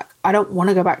about work? I don't want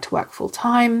to go back to work full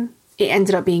time. It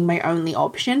ended up being my only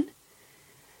option.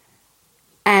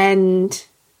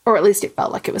 Or at least it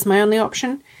felt like it was my only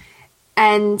option.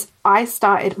 And I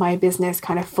started my business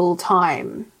kind of full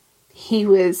time. He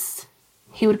would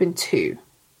have been 2,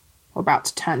 or about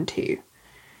to turn 2.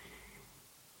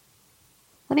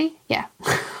 Would he? Yeah.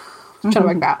 I'm trying to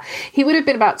work it out. He would have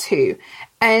been about 2.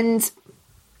 And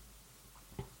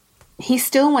he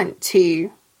still went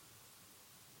to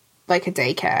like a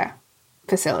daycare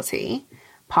facility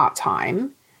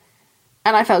part-time.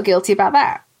 And I felt guilty about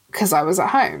that because I was at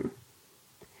home.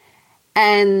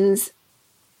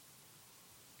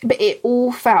 But it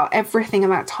all felt, everything in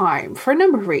that time, for a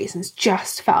number of reasons,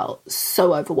 just felt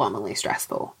so overwhelmingly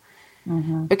stressful.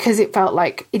 Because it felt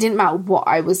like it didn't matter what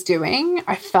I was doing.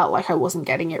 I felt like I wasn't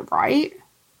getting it right.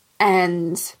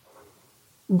 And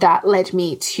that led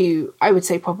me to, I would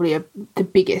say, probably the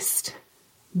biggest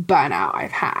burnout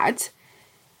I've had.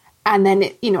 And then,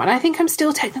 and I think I'm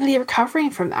still technically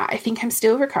recovering from that.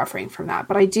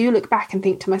 But I do look back and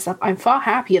think to myself, I'm far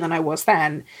happier than I was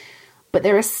then. But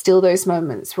there are still those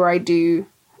moments where I do,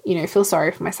 feel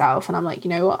sorry for myself. And I'm like, you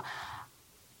know what?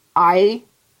 I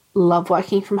love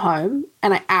working from home,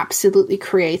 and I absolutely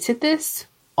created this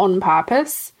on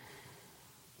purpose.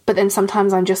 But then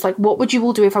sometimes I'm just like, what would you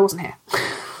all do if I wasn't here?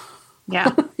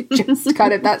 Yeah. Just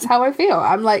kind of, that's how I feel.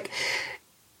 I'm like,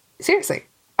 seriously,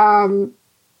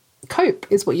 cope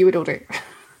is what you would all do.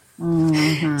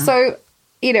 So,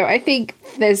 I think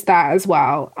there's that as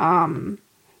well.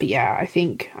 But yeah, I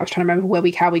think I was trying to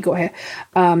remember how we got here.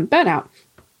 Burnout.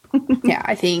 Yeah,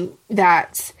 I think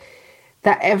that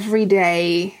every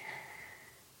day,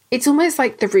 it's almost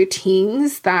like the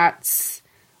routines that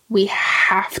we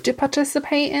have to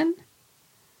participate in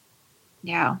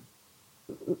Yeah.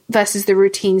 versus the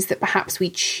routines that perhaps we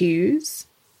choose.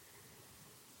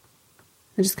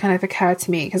 It just kind of occurred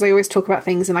to me because I always talk about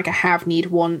things in like a have, need,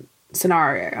 want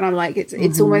scenario, and I'm like,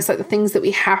 it's almost like the things that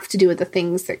we have to do are the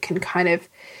things that can kind of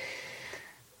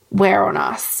wear on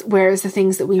us, whereas the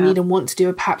things that we need and want to do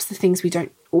are perhaps the things we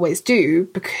don't always do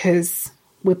because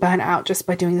we're burnt out just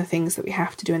by doing the things that we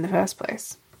have to do in the first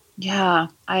place. Yeah,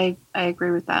 I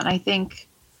agree with that. And I think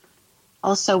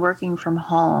also working from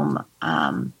home,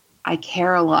 I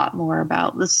care a lot more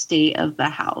about the state of the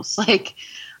house. Like,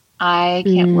 I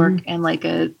can't work in like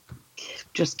a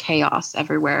just chaos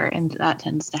everywhere. And that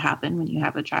tends to happen when you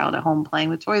have a child at home playing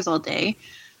with toys all day.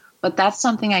 But that's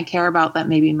something I care about that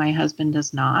maybe my husband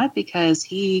does not, because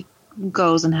he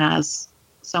goes and has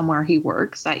somewhere he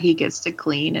works that he gets to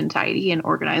clean and tidy and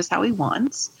organize how he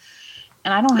wants.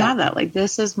 And I don't have that. Like,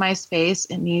 this is my space.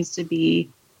 It needs to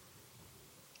be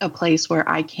a place where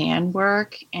I can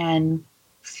work and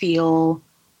feel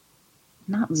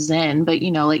not zen, but,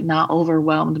 like not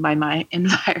overwhelmed by my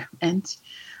environment.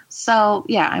 So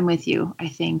yeah, I'm with you. I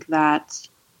think that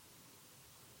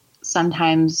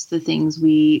sometimes the things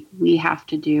we have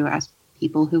to do as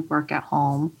people who work at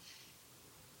home,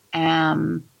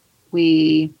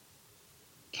 we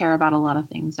care about a lot of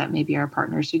things that maybe our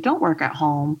partners who don't work at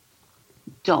home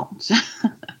don't.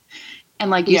 And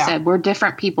like you said, we're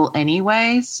different people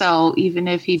anyway. So even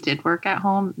if he did work at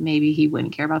home, maybe he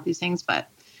wouldn't care about these things. But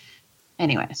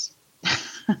anyways,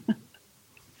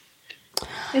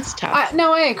 it's tough.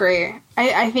 No, I agree.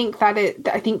 I think that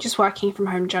I think just working from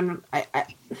home, I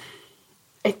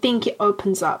think it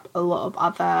opens up a lot of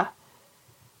other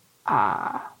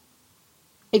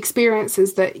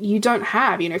experiences that you don't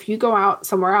have. If you go out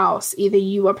somewhere else, either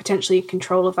you are potentially in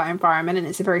control of that environment and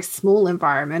it's a very small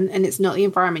environment and it's not the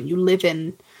environment you live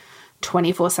in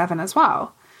 24/7 as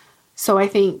well. So I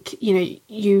think,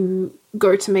 you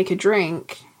go to make a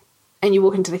drink and you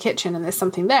walk into the kitchen and there's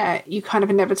something there, you kind of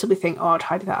inevitably think, oh, I'll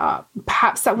tidy that up.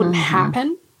 Perhaps that wouldn't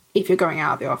happen if you're going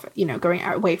out of the office, going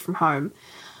out away from home,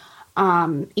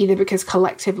 either because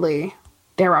collectively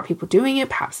there are people doing it,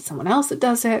 perhaps it's someone else that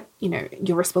does it,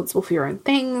 you're responsible for your own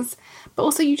things, but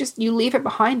also you leave it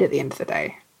behind at the end of the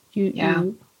day.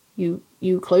 You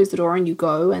close the door and you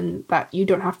go, and that you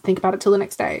don't have to think about it till the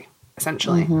next day,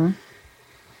 essentially.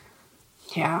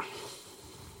 Yeah,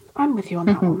 I'm with you on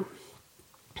that one.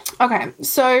 Okay,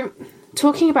 so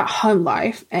talking about home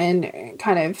life and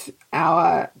kind of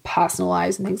our personal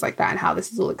lives and things like that, and how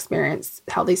this is all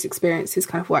how these experiences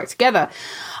kind of work together,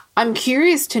 I'm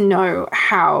curious to know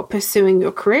how pursuing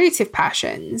your creative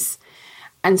passions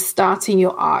and starting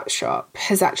your art shop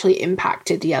has actually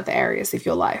impacted the other areas of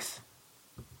your life.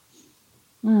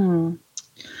 Well,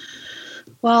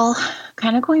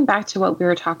 kind of going back to what we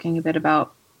were talking a bit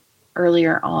about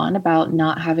earlier on, about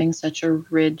not having such a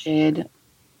rigid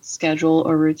schedule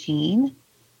or routine,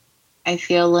 I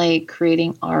feel like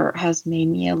creating art has made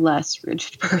me a less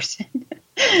rigid person.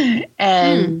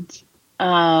 And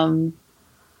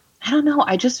I don't know.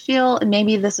 I just feel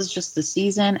maybe this is just the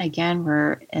season. Again,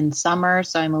 we're in summer,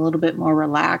 so I'm a little bit more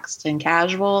relaxed and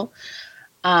casual.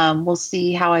 We'll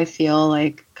see how I feel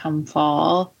like come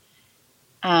fall.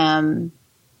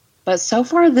 But so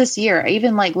far this year,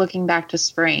 even like looking back to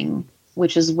spring,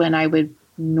 which is when I would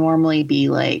normally be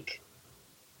like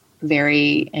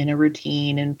very in a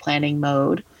routine and planning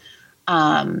mode.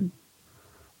 But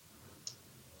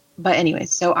anyway,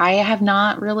 so I have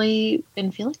not really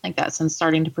been feeling like that since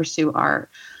starting to pursue art.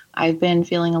 I've been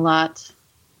feeling a lot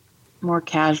more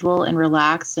casual and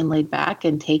relaxed and laid back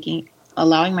and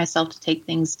allowing myself to take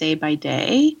things day by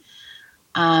day.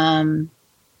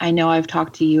 I know I've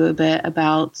talked to you a bit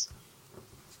about,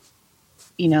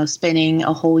 spending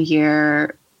a whole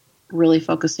year really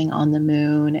focusing on the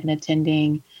moon and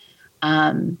attending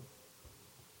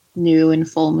new and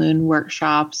full moon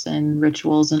workshops and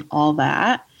rituals and all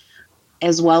that,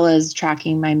 as well as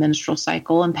tracking my menstrual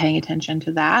cycle and paying attention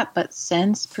to that. But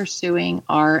since pursuing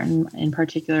art, and in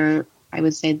particular, I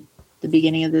would say the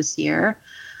beginning of this year,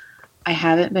 I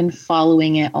haven't been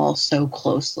following it all so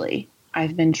closely.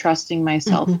 I've been trusting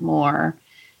myself more,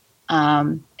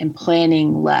 and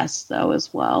planning less though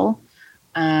as well.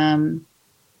 And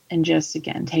just,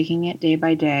 again, taking it day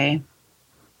by day,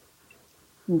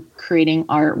 creating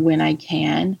art when I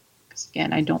can. Because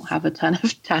again, I don't have a ton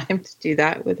of time to do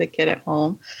that with a kid at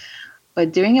home,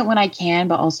 but doing it when I can,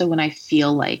 but also when I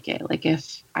feel like it. Like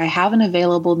if I have an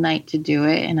available night to do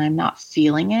it and I'm not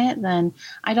feeling it, then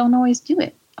I don't always do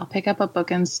it. I'll pick up a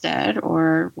book instead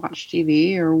or watch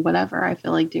TV or whatever I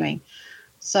feel like doing.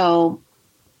 So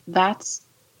that's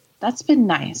been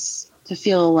nice to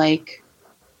feel like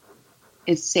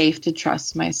it's safe to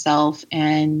trust myself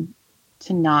and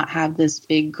to not have this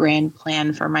big grand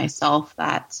plan for myself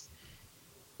that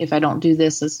if I don't do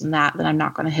this, this, and that, then I'm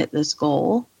not going to hit this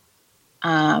goal.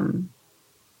 I've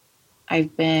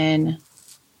been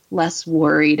less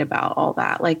worried about all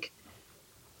that. Like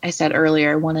I said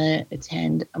earlier, I want to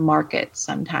attend a market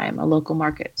sometime, a local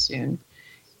market soon.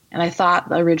 And I thought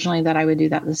originally that I would do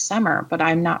that this summer, but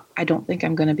I don't think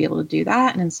I'm going to be able to do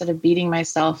that. And instead of beating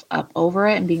myself up over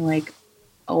it and being like,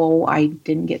 oh, I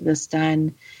didn't get this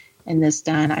done and this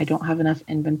done, I don't have enough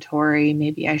inventory.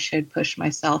 Maybe I should push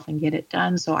myself and get it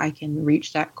done so I can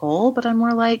reach that goal. But I'm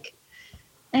more like,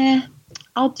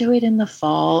 I'll do it in the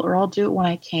fall or I'll do it when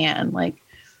I can. Like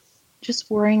just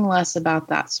worrying less about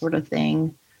that sort of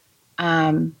thing.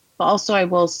 But also I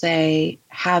will say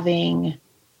having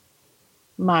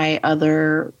my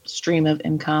other stream of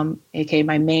income, aka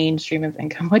my main stream of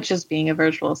income, which is being a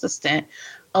virtual assistant,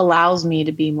 allows me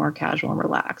to be more casual and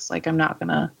relaxed. Like I'm not going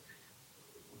to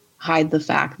hide the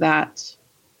fact that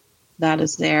that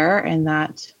is there and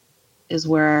that is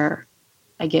where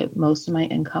I get most of my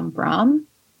income from.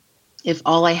 If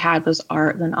all I had was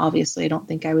art, then obviously I don't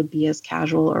think I would be as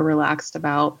casual or relaxed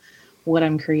about what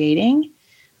I'm creating.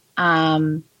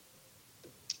 And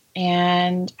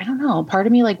I don't know, part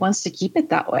of me like wants to keep it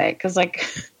that way. Cause like,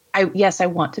 I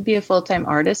want to be a full-time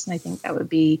artist. And I think that would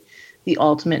be the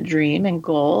ultimate dream and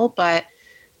goal, but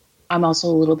I'm also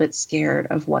a little bit scared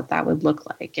of what that would look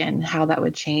like and how that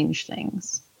would change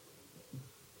things.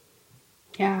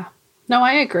 Yeah. No,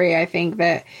 I agree. I think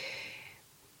that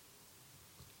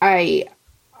I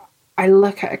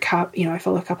look at I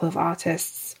follow a couple of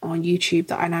artists on YouTube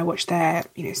that I watch their,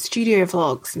 studio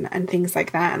vlogs and things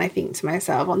like that. And I think to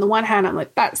myself, on the one hand, I'm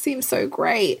like, that seems so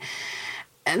great.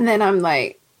 And then I'm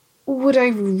like, would I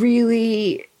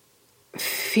really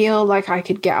feel like I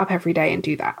could get up every day and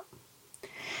do that?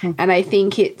 And I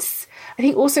think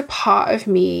also part of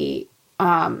me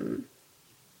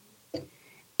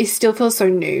it still feels so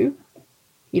new.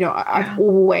 I've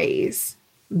always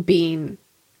been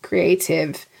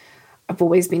creative. I've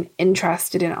always been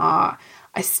interested in art.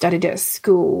 I studied at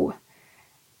school.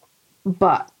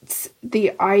 But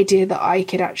the idea that I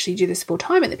could actually do this full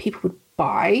time and that people would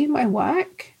buy my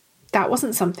work, that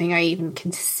wasn't something I even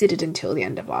considered until the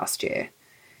end of last year.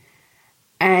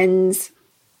 And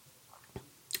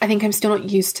I think I'm still not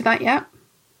used to that yet.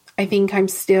 I think I'm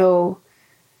still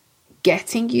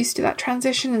getting used to that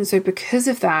transition. And so because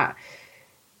of that,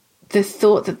 the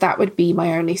thought that that would be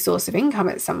my only source of income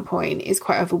at some point is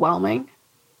quite overwhelming.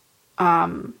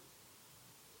 And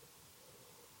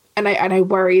I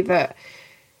worry that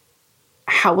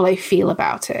how will I feel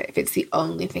about it if it's the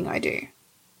only thing I do?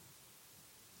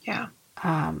 Yeah.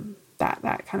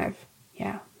 That kind of,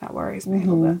 that worries me a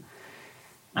little bit.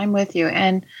 I'm with you.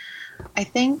 And I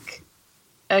think,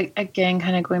 again,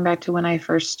 kind of going back to when I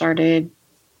first started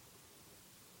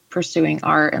pursuing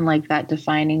art and like that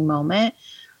defining moment,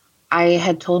 I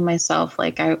had told myself,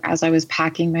 like, as I was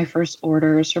packing my first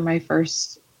orders for my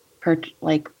first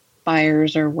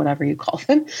buyers or whatever you call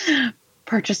them,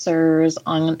 purchasers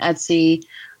on Etsy,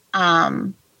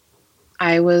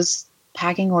 I was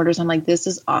packing orders. I'm like, this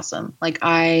is awesome. Like,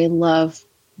 I love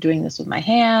doing this with my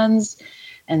hands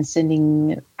and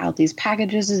sending out these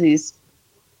packages to these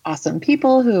awesome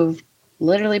people who've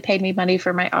literally paid me money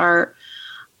for my art.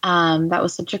 That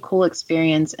was such a cool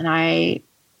experience. And I,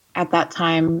 at that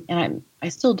time, and I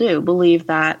still do believe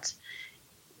that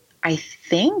I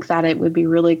think that it would be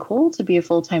really cool to be a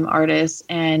full-time artist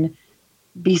and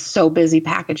be so busy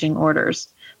packaging orders.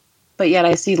 But yet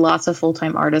I see lots of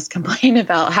full-time artists complain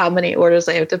about how many orders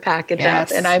they have to package up.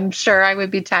 And I'm sure I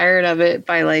would be tired of it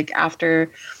by like after,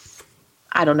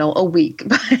 I don't know, a week.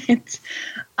 But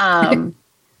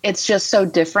it's just so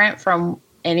different from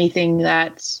anything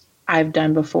that I've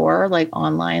done before, like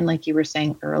online, like you were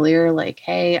saying earlier, like,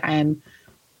 hey,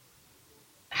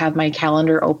 have my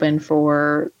calendar open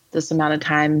for this amount of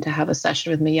time to have a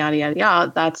session with me, yada, yada,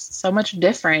 yada. That's so much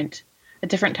different, a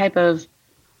different type of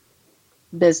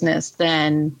business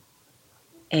than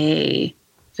a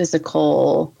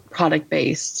physical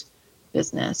product-based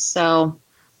business. So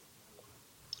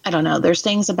I don't know. There's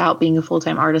things about being a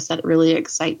full-time artist that really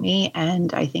excite me.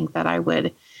 And I think that I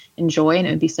would enjoy, and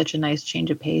it would be such a nice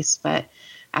change of pace. But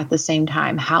at the same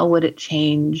time, how would it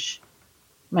change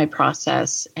my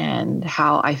process and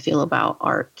how I feel about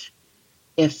art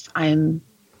if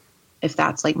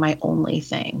that's like my only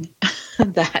thing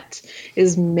that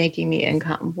is making me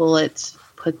income? Will it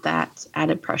put that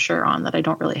added pressure on that I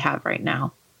don't really have right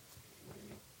now.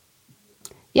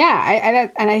 Yeah,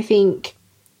 I think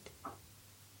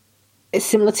it's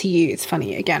similar to you. It's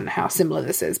funny, again, how similar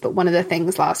this is. But one of the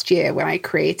things last year when I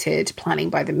created Planning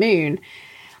by the Moon,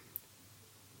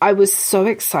 I was so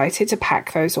excited to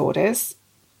pack those orders.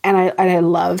 And I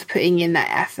love putting in that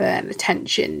effort and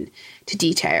attention to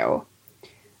detail.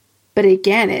 But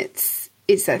again, it's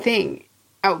that thing.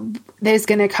 There's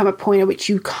going to come a point at which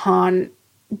you can't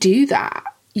do that.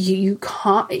 You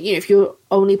can't, if you're the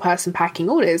only person packing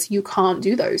orders, you can't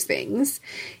do those things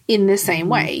in the same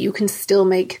way. You can still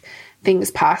make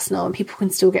things personal and people can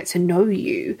still get to know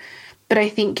you. But I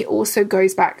think it also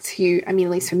goes back to, at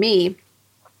least for me,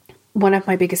 one of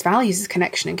my biggest values is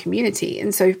connection and community.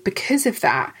 And so because of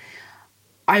that,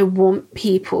 I want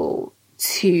to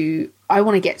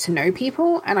get to know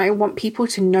people, and I want people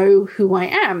to know who I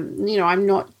am. I'm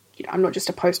not just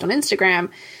a post on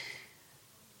Instagram,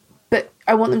 but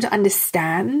I want them to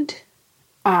understand,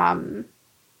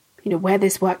 where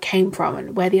this work came from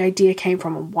and where the idea came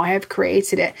from and why I've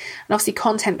created it. And obviously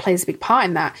content plays a big part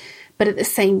in that. But at the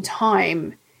same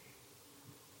time,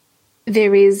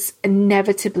 there is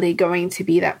inevitably going to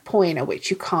be that point at which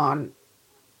you can't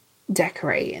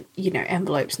decorate,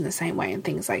 envelopes in the same way and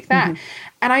things like that.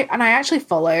 And I actually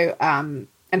follow and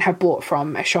have bought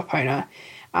from a shop owner.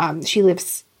 She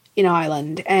lives in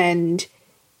Ireland, and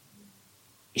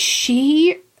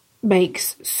she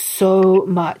makes so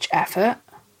much effort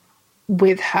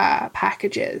with her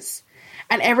packages.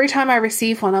 And every time I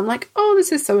receive one, I'm like, oh,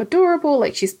 this is so adorable.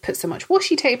 Like, she's put so much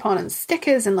washi tape on and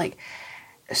stickers, and like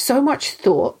so much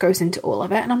thought goes into all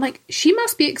of it. And I'm like, she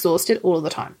must be exhausted all of the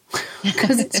time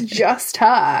because it's just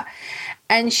her.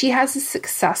 And she has a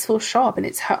successful shop and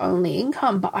it's her only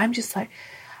income. But I'm just like,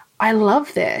 I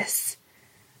love this,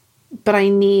 but I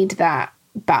need that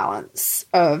balance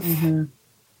of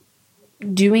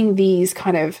doing these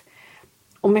kind of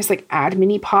almost like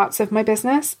admin-y parts of my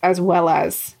business, as well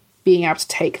as being able to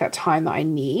take that time that I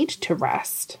need to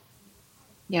rest.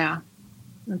 Yeah.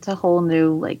 It's a whole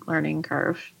new learning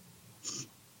curve.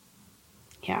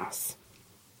 Yes.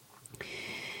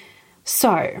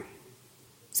 So,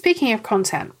 speaking of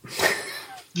content,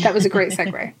 that was a great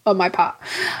segue on my part.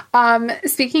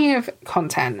 Speaking of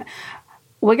content,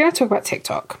 we're going to talk about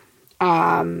TikTok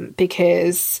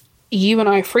because you and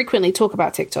I frequently talk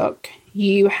about TikTok.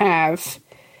 You have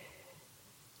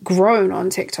grown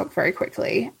on TikTok very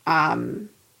quickly. And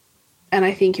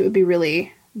I think it would be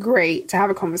really great to have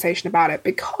a conversation about it,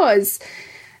 because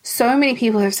so many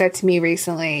people have said to me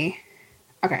recently,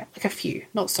 a few,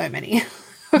 not so many,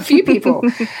 a few people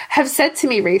have said to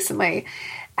me recently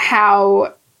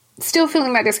how still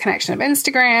feeling that disconnection of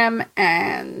Instagram,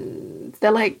 and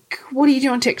they're like, what do you do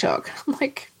on TikTok? I'm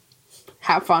like,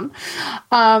 have fun.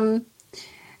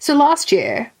 So last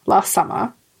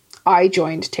summer, I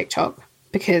joined TikTok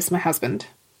because my husband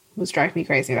was driving me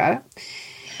crazy about it.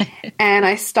 And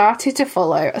I started to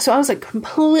follow. So I was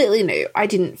completely new. I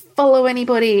didn't follow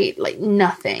anybody,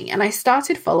 nothing. And I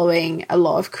started following a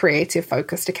lot of creative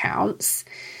focused accounts.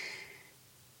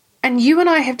 And you and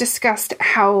I have discussed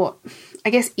how, I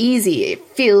guess, easy it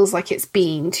feels like it's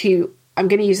been to, I'm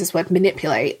going to use this word,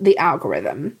 manipulate the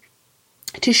algorithm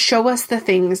to show us the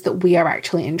things that we are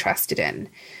actually interested in.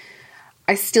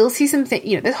 I still see some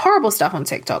things, there's horrible stuff on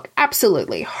TikTok.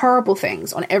 Absolutely. Horrible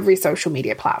things on every social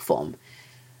media platform.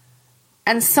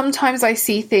 And sometimes I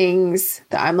see things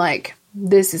that I'm like,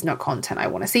 this is not content I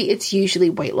want to see. It's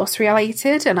usually weight loss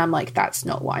related. And I'm like, that's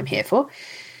not what I'm here for.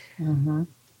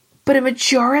 But a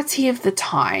majority of the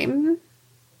time,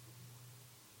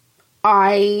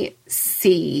 I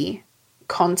see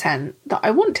content that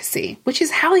I want to see, which is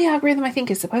how the algorithm, I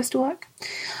think, is supposed to work.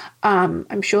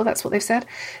 I'm sure that's what they've said.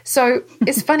 So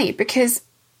it's funny because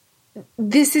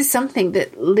this is something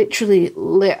that literally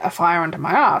lit a fire under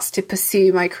my ass to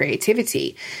pursue my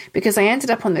creativity, because I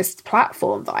ended up on this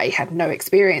platform that I had no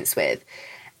experience with.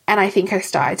 And I think I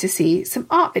started to see some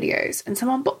art videos and some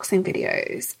unboxing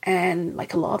videos and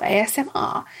a lot of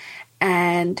ASMR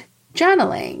and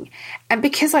journaling. And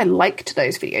because I liked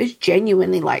those videos,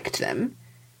 genuinely liked them,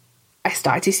 I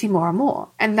started to see more and more.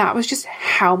 And that was just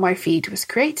how my feed was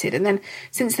created. And then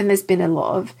since then, there's been a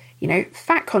lot of,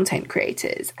 fat content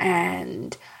creators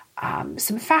and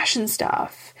some fashion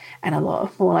stuff and a lot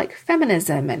of more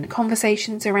feminism and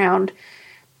conversations around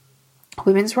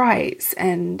women's rights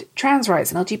and trans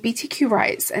rights and LGBTQ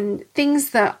rights and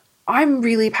things that I'm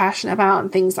really passionate about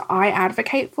and things that I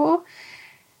advocate for.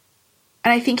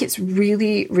 And I think it's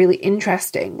really, really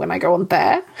interesting when I go on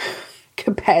there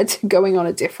compared to going on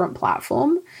a different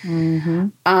platform.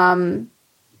 And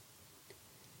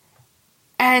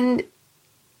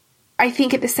I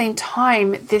think at the same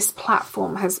time, this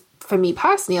platform has, for me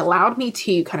personally, allowed me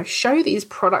to kind of show these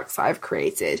products I've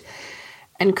created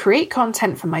and create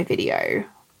content for my video.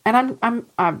 And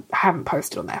I haven't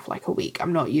posted on there for like a week.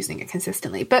 I'm not using it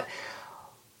consistently. But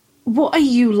what are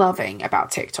you loving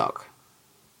about TikTok?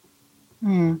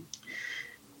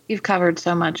 You've covered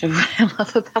so much of what I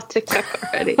love about TikTok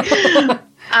already.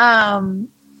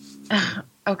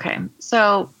 Okay.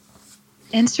 So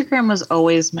Instagram was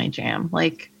always my jam.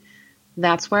 Like,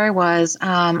 that's where I was.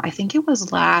 I think it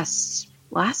was last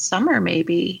summer,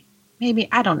 maybe,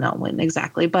 I don't know when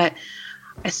exactly, but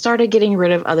I started getting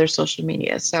rid of other social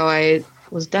media. So I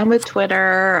was done with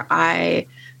Twitter. I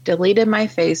deleted my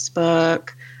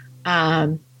Facebook.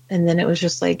 And then it was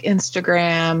just like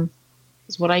Instagram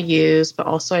is what I use, but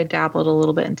also I dabbled a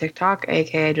little bit in TikTok,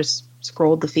 aka I just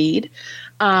scrolled the feed.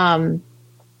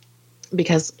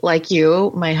 Because like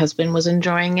you, my husband was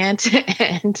enjoying it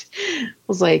and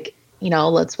was like,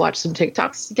 let's watch some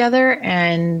TikToks together.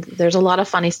 And there's a lot of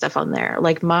funny stuff on there.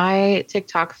 Like, my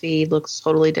TikTok feed looks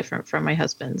totally different from my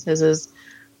husband's. His is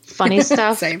funny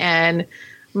stuff. And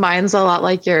mine's a lot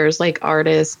like yours, like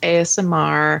artists,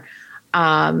 ASMR,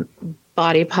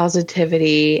 body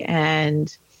positivity,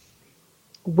 and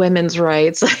women's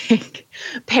rights, like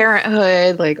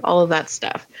parenthood, like all of that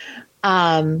stuff.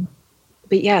 But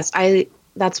yes,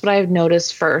 that's what I've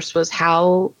noticed first, was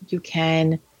how you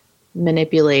can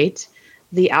manipulate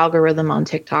the algorithm on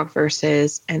TikTok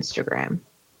versus Instagram.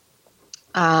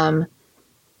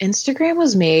 Instagram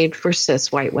was made for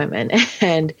cis white women,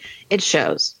 and it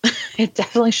shows. It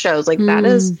definitely shows. Like, that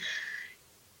is,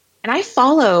 and I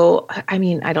follow, I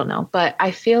mean, I don't know, but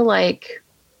I feel like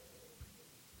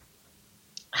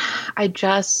I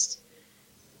just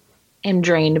am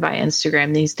drained by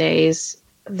Instagram these days.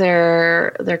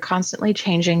 They're constantly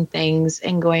changing things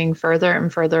and going further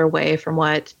and further away from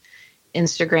what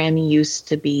Instagram used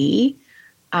to be,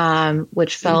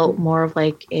 which felt more of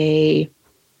like a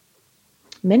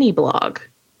mini blog,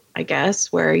 I guess,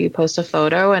 where you post a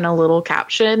photo and a little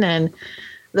caption, and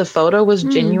the photo was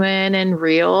genuine and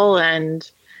real. And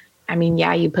I mean,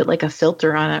 yeah, you put like a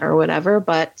filter on it or whatever,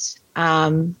 but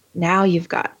now you've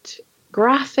got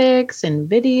graphics and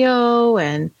video,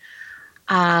 and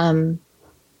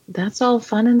that's all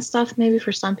fun and stuff maybe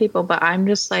for some people, but I'm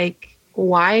just like,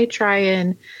 why try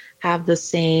and have the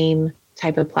same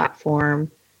type of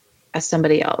platform as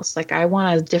somebody else? Like, I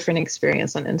want a different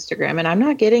experience on Instagram, and I'm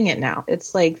not getting it now.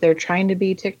 It's like they're trying to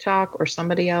be TikTok or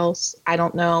somebody else. I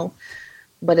don't know,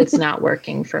 but it's not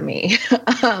working for me.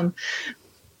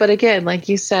 But again, like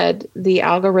you said, the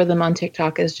algorithm on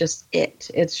TikTok is just it.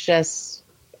 It's just,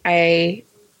 I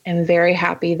am very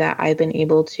happy that I've been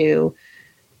able to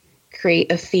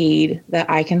create a feed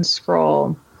that I can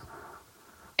scroll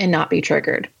and not be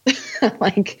triggered.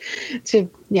 Like, to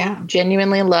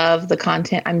genuinely love the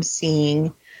content I'm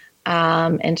seeing,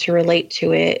 and to relate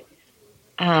to it.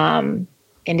 And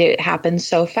it happens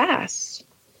so fast.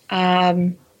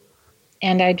 And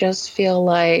I just feel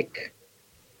like,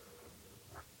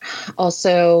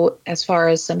 also, as far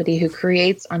as somebody who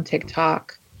creates on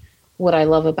TikTok, what I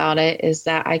love about it is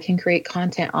that I can create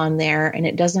content on there and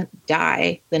it doesn't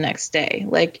die the next day.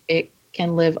 Like, it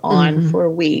can live on for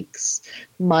weeks,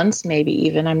 months, maybe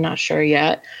even, I'm not sure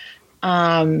yet.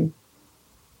 Whereas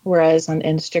on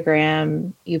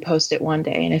Instagram, you post it one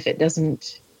day, and if it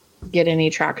doesn't get any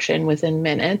traction within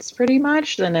minutes, pretty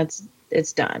much, then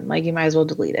it's done. Like, you might as well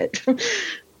delete it.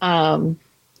 But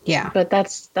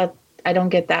that I don't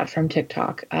get that from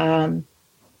TikTok.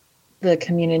 The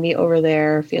community over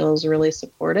there feels really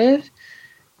supportive.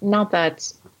 Not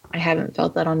that I haven't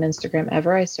felt that on Instagram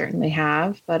ever. I certainly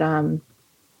have, but I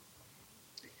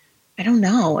don't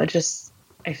know.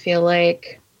 I feel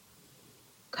like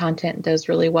content does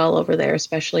really well over there,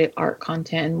 especially art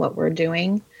content and what we're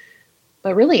doing.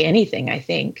 But really anything, I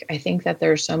think. I think that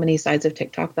there are so many sides of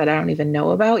TikTok that I don't even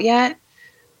know about yet.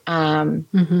 I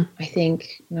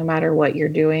think no matter what you're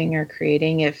doing or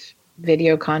creating, if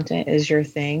video content is your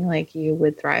thing, like, you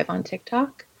would thrive on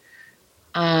TikTok.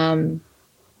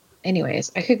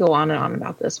 Anyways, I could go on and on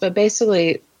about this, but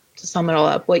basically, to sum it all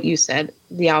up, what you said,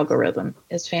 the algorithm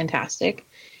is fantastic,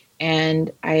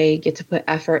 and I get to put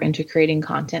effort into creating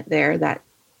content there that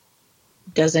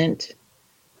doesn't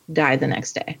die the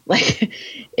next day. Like,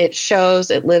 it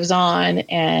shows, it lives on,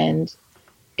 and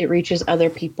it reaches other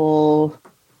people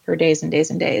for days and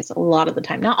days and days, a lot of the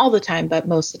time. Not all the time, but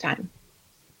most of the time.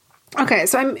 Okay,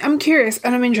 so I'm curious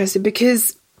and I'm interested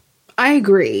because I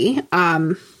agree.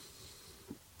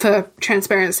 For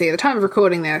transparency, at the time of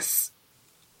recording this,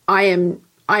 I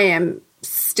am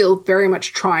still very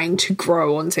much trying to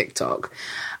grow on TikTok.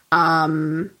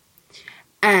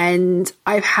 And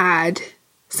I've had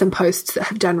some posts that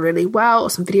have done really well, or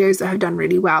some videos that have done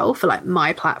really well for like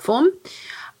my platform.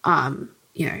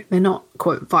 You know, they're not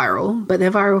quote viral, but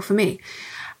they're viral for me.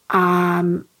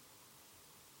 But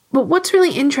what's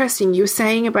really interesting, you were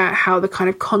saying about how the kind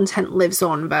of content lives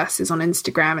on versus on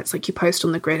Instagram. It's like you post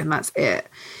on the grid and that's it.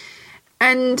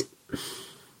 And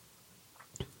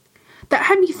that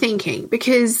had me thinking,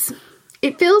 because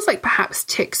it feels like perhaps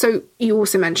so you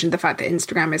also mentioned the fact that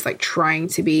Instagram is like trying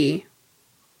to be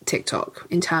TikTok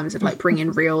in terms of like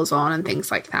bringing reels on and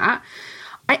things like that.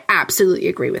 I absolutely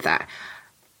agree with that.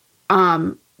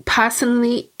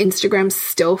 Personally, Instagram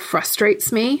still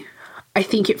frustrates me. I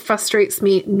think it frustrates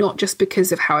me not just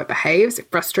because of how it behaves.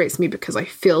 It frustrates me because I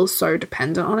feel so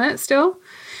dependent on it still.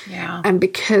 Yeah. And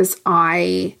because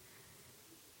I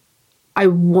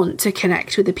want to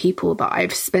connect with the people that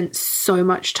I've spent so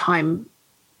much time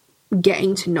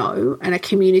getting to know, and a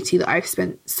community that I've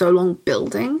spent so long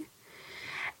building.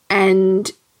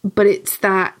 But it's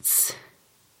that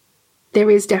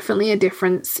there is definitely a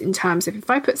difference in terms of if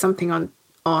I put something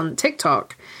on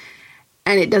TikTok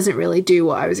and it doesn't really do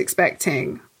what I was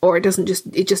expecting, or it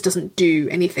just doesn't do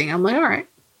anything, I'm like, all right.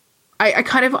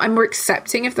 I'm more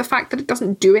accepting of the fact that it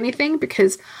doesn't do anything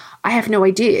because I have no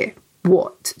idea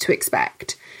what to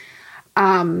expect.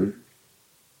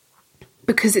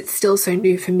 Because it's still so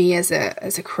new for me as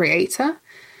a creator.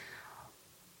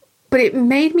 But it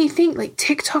made me think like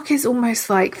TikTok is almost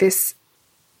like this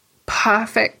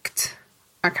perfect,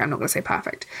 okay, I'm not going to say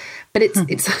perfect, but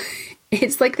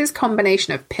it's like this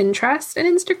combination of Pinterest and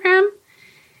Instagram,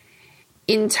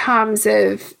 in terms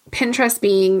of Pinterest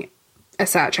being a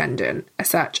search engine,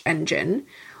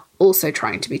 also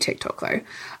trying to be TikTok though,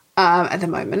 at the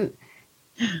moment.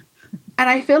 And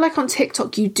I feel like on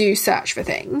TikTok you do search for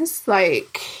things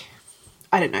like,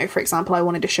 I don't know, for example, I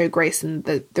wanted to show Grayson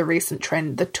the recent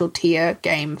trend, the tortilla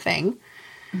game thing.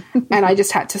 And I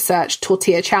just had to search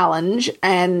tortilla challenge,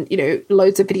 and, you know,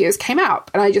 loads of videos came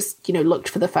up, and I just, you know, looked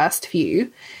for the first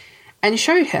few and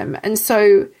showed him. And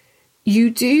so you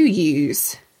do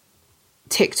use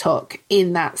TikTok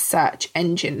in that search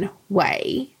engine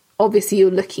way. Obviously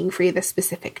you're looking for either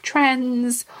specific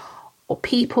trends or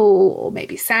people or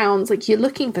maybe sounds. Like you're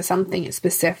looking for something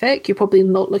specific. You're probably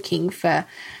not looking for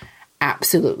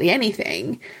absolutely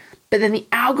anything. But then the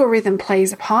algorithm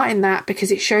plays a part in that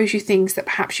because it shows you things that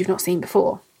perhaps you've not seen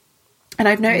before. And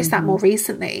I've noticed that more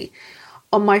recently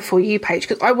on my For You page,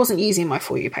 because I wasn't using my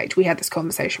For You page. We had this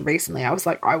conversation recently. I was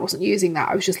like, I wasn't using that.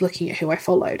 I was just looking at who I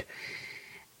followed.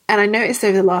 And I noticed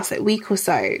over the last week or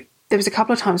so, there was a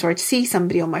couple of times where I'd see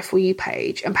somebody on my For You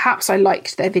page and perhaps I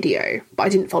liked their video, but I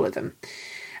didn't follow them.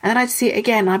 And then I'd see it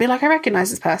again and I'd be like, I recognize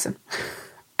this person.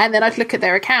 And then I'd look at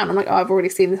their account. I'm like, oh, I've already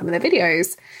seen some of their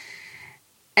videos.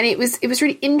 And it was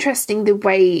really interesting the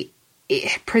way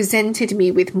it presented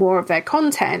me with more of their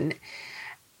content.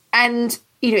 And,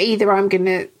 you know, either I'm going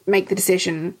to make the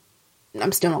decision,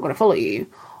 I'm still not going to follow you,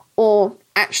 or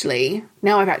actually,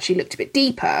 now I've actually looked a bit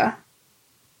deeper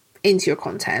into your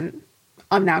content,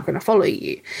 I'm now going to follow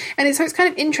you. And so it's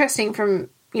kind of interesting from,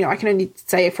 you know, I can only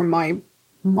say from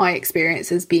my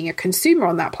experience as being a consumer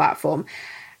on that platform,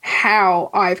 how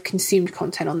I've consumed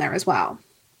content on there as well.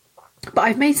 But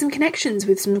I've made some connections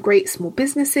with some great small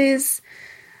businesses.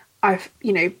 I've,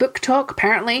 you know, Book Talk,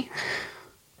 apparently.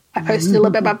 I posted a little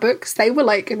bit about books. They were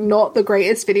like not the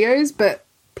greatest videos, but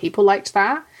people liked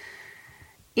that.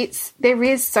 There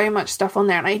is so much stuff on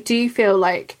there. And I do feel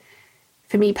like,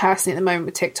 for me personally at the moment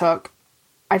with TikTok,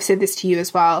 I've said this to you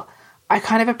as well, I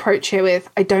kind of approach it with,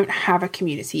 I don't have a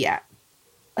community yet.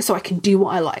 So I can do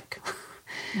what I like.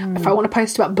 If I want to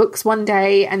post about books one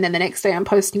day and then the next day I'm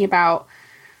posting about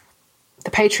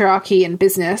the patriarchy and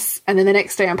business, and then the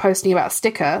next day I'm posting about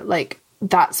sticker, like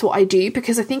that's what I do.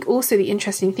 Because I think also the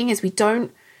interesting thing is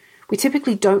we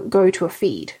typically don't go to a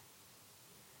feed.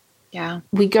 Yeah.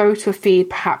 We go to a feed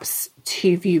perhaps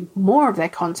to view more of their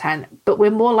content, but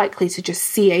we're more likely to just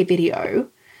see a video.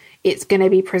 It's going to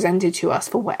be presented to us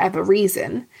for whatever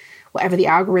reason, whatever the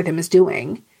algorithm is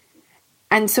doing.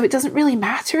 And so it doesn't really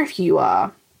matter if you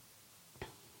are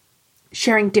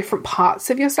sharing different parts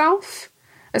of yourself,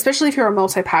 especially if you're a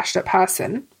multi-passionate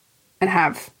person and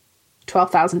have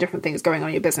 12,000 different things going on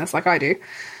in your business like I do.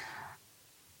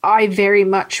 I very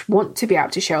much want to be able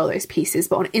to share all those pieces,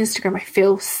 but on Instagram, I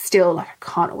feel still like I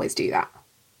can't always do that.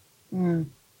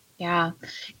 Yeah.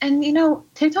 And, you know,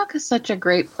 TikTok is such a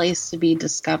great place to be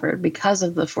discovered because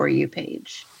of the For You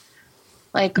page.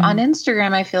 Like on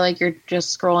Instagram, I feel like you're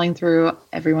just scrolling through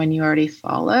everyone you already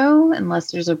follow,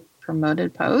 unless there's a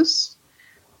promoted post.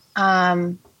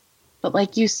 But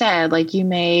like you said, like you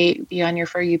may be on your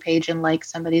For You page and like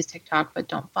somebody's TikTok, but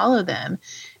don't follow them.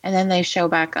 And then they show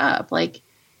back up. Like,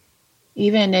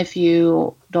 even if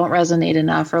you don't resonate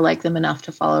enough or like them enough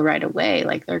to follow right away,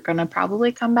 like they're going to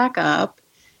probably come back up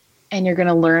and you're going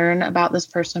to learn about this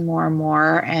person more and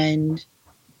more and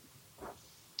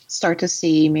start to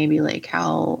see maybe like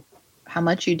how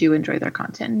much you do enjoy their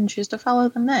content and choose to follow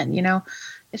them then. You know,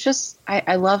 it's just,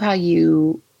 I love how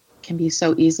you can be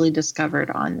so easily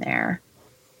discovered on there.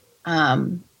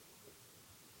 And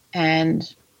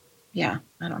yeah,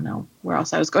 I don't know where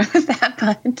else I was going with that,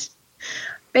 but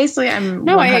basically I'm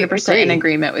 100% in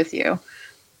agreement with you.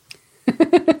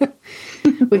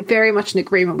 We're very much in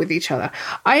agreement with each other.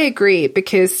 I agree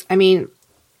because, I mean,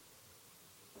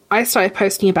 I started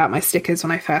posting about my stickers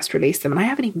when I first released them, and I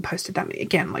haven't even posted them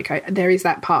again. Like, there is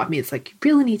that part of me that's like, you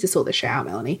really need to sort this shit out,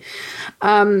 Melanie.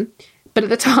 But at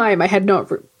the time, I had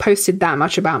not posted that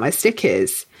much about my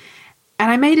stickers. And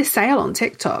I made a sale on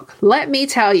TikTok. Let me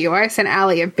tell you, I sent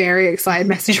Ali a very excited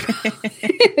message about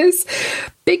this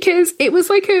because it was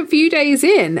like a few days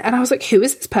in and I was like, who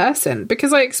is this person?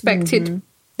 Because I expected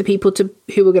the people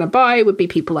who were going to buy would be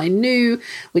people I knew,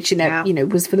 which, you know,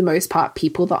 was for the most part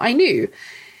people that I knew.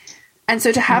 And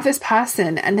so to have this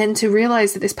person and then to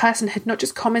realize that this person had not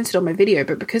just commented on my video,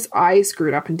 but because I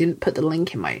screwed up and didn't put the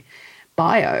link in my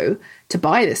bio to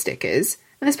buy the stickers,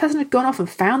 and this person had gone off and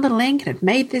found the link and had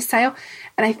made this sale.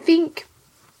 And I think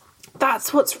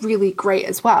that's what's really great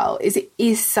as well, is it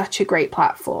is such a great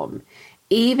platform.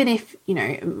 Even if, you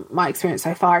know, my experience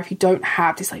so far, if you don't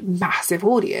have this like massive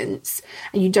audience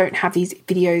and you don't have these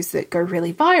videos that go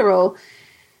really viral,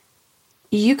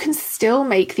 you can still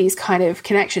make these kind of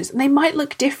connections. And they might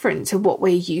look different to what we're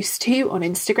used to on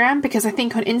Instagram, because I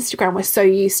think on Instagram, we're so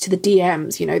used to the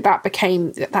DMs, you know,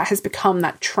 that has become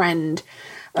that trend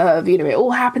of, you know, it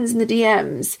all happens in the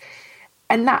DMs.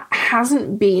 And that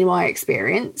hasn't been my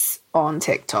experience on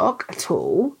TikTok at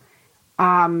all.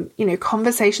 You know,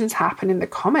 conversations happen in the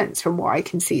comments from what I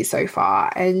can see so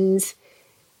far. And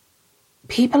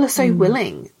people are so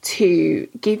willing to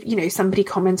give, you know, somebody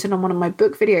commented on one of my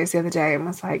book videos the other day and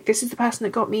was like, this is the person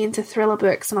that got me into thriller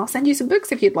books and I'll send you some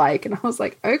books if you'd like. And I was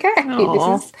like, okay,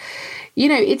 this is, you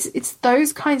know, it's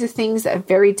those kinds of things that are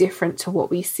very different to what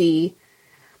we see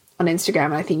on Instagram.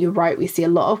 And I think you're right. We see a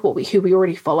lot of who we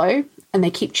already follow, and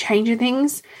they keep changing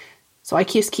things. So I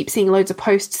just keep seeing loads of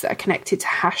posts that are connected to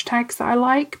hashtags that I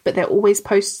like, but they're always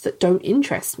posts that don't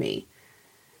interest me.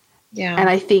 Yeah. And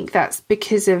I think that's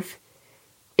because of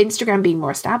Instagram being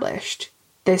more established.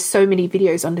 There's so many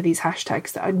videos under these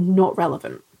hashtags that are not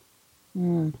relevant.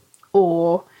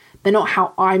 Or they're not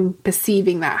how I'm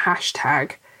perceiving that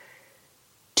hashtag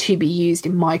to be used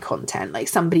in my content. Like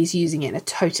somebody's using it in a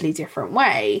totally different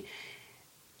way.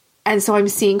 And so I'm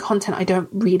seeing content I don't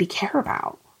really care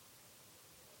about.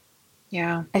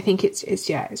 Yeah. I think it's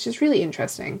just really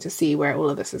interesting to see where all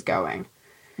of this is going.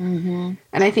 And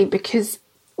I think because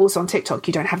also on TikTok,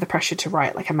 you don't have the pressure to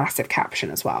write like a massive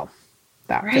caption as well.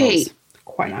 That feels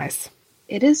quite nice.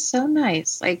 It is so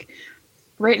nice. Like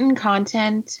written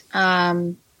content.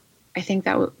 I think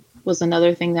that was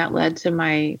another thing that led to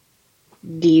my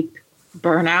deep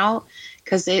burnout,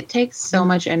 because it takes so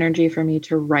much energy for me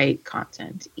to write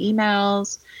content,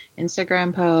 emails,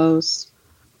 Instagram posts,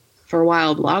 for a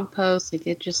while blog posts. Like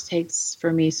it just takes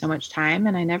for me so much time,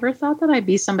 and I never thought that I'd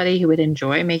be somebody who would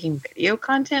enjoy making video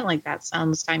content. Like that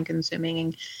sounds time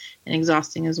consuming and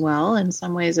exhausting as well. In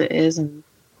some ways it is, and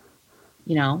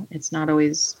you know, it's not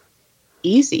always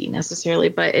easy necessarily,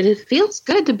 but it feels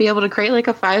good to be able to create like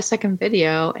a 5-second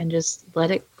video and just let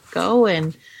it go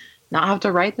and not have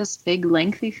to write this big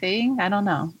lengthy thing. I don't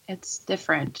know. It's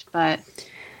different, but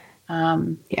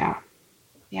yeah,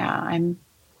 I'm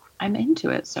into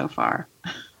it so far.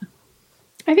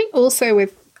 I think also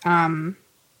with the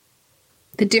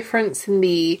difference in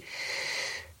the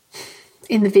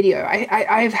video,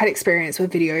 I've had experience where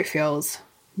video feels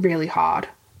really hard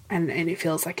and it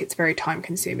feels like it's very time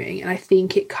consuming. And I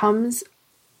think it comes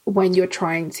when you're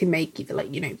trying to make either,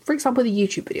 like, you know, for example, the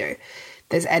YouTube video,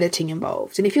 there's editing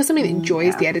involved. And if you're somebody that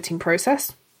enjoys the editing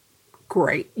process,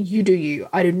 great. You do you.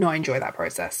 I do not enjoy that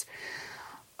process.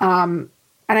 And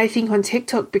I think on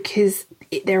TikTok, because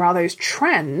there are those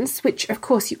trends, which of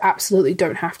course you absolutely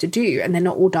don't have to do, and they're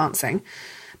not all dancing,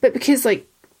 but because like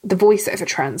the voiceover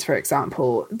trends, for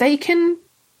example, they can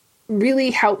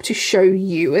really help to show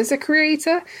you as a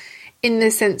creator in the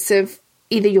sense of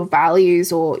either your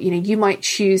values or, you know, you might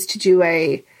choose to do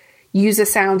a user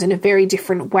sound in a very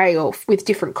different way or with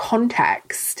different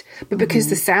context, but because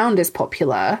the sound is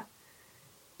popular,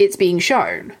 it's being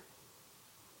shown.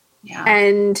 Yeah.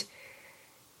 And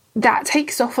that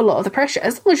takes off a lot of the pressure.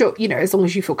 As long as you're, as long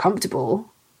as you feel comfortable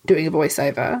doing a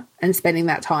voiceover and spending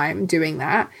that time doing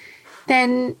that,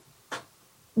 then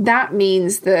that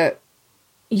means that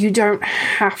you don't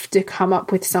have to come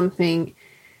up with something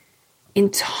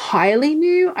entirely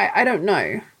new. I don't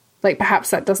know. Like, perhaps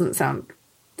that doesn't sound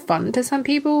fun to some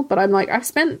people, but I'm like, I've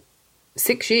spent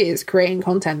 6 years creating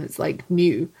content that's like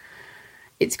new.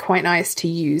 It's quite nice to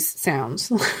use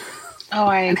sounds. Oh,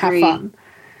 I and agree. have fun.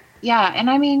 Yeah, and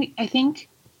I mean, I think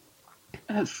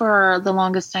for the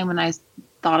longest time when I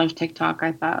thought of TikTok,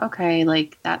 I thought, okay,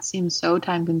 like that seems so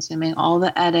time consuming. All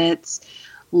the edits,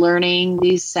 learning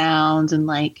these sounds and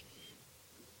like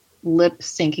lip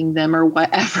syncing them or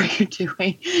whatever you're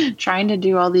doing, trying to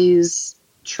do all these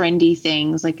trendy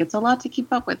things. Like it's a lot to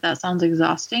keep up with. That sounds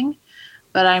exhausting,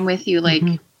 but I'm with you. Like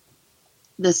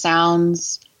the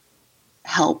sounds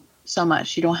help so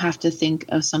much. You don't have to think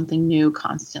of something new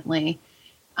constantly.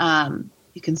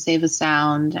 You can save a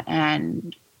sound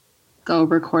and go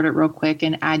record it real quick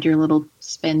and add your little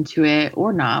spin to it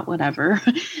or not, whatever.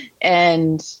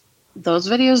 And those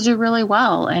videos do really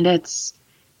well. And it's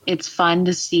fun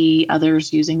to see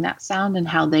others using that sound and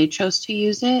how they chose to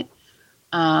use it.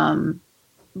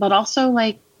 But also,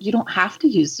 like, you don't have to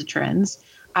use the trends.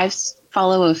 I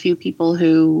follow a few people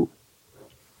who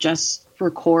just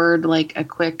record like a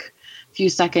quick few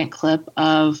second clip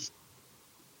of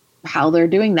how they're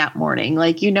doing that morning.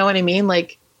 Like, you know what I mean?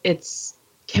 Like it's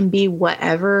can be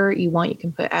whatever you want. You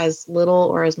can put as little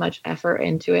or as much effort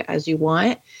into it as you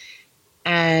want.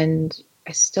 And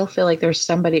I still feel like there's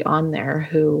somebody on there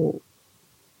who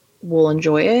will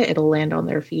enjoy it. It'll land on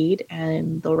their feed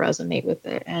and they'll resonate with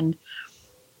it and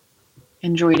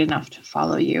enjoy it enough to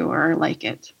follow you or like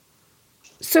it.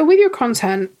 So with your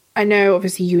content, I know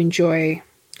obviously you enjoy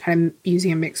kind of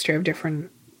using a mixture of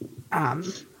different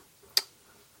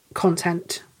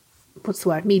content, what's the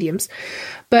word, mediums.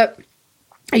 But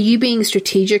are you being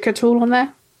strategic at all on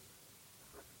there?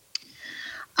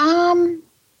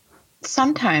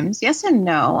 Sometimes, yes and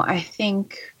no. I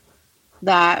think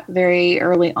that very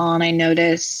early on, I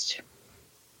noticed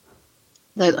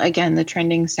that, again, the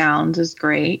trending sounds is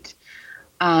great,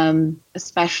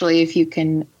 especially if you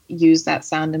can use that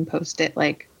sound and post it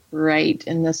like right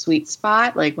in the sweet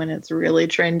spot, like when it's really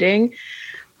trending,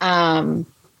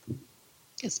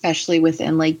 especially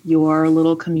within like your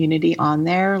little community on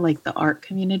there, like the art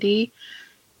community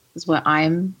is what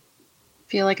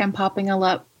feel like I'm popping a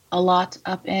lot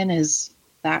up in is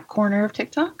that corner of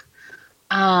TikTok.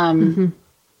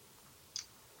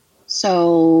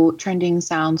 So trending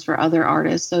sounds for other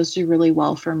artists, those do really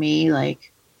well for me.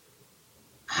 Like,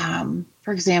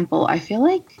 for example, I feel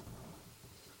like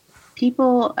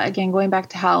people, again, going back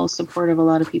to how supportive a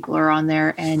lot of people are on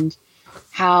there and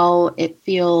how it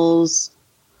feels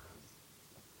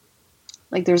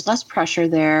like there's less pressure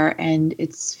there and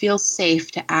it feels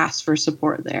safe to ask for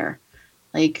support there.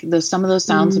 Like some of those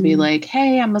sounds will be like,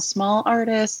 hey, I'm a small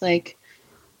artist, like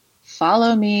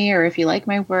follow me, or if you like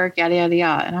my work, yada, yada,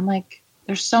 yada. And I'm like,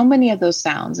 there's so many of those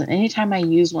sounds. And anytime I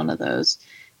use one of those,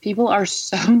 people are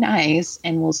so nice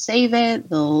and will save it.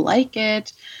 They'll like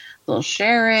it. They'll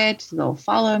share it. They'll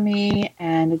follow me.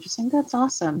 And I just think that's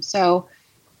awesome. So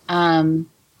sounds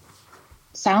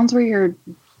where you're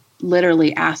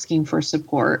literally asking for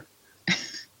support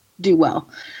do well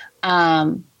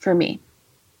for me.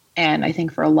 And I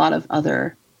think for a lot of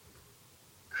other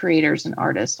creators and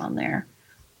artists on there.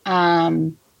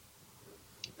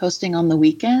 Posting on the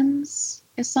weekends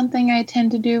is something I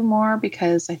tend to do more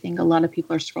because I think a lot of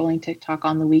people are scrolling TikTok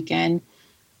on the weekend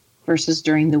versus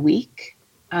during the week.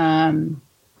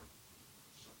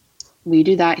 We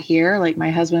do that here. Like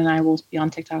my husband and I will be on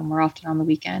TikTok more often on the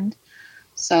weekend.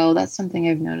 So that's something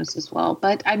I've noticed as well.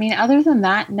 But I mean, other than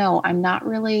that, no, I'm not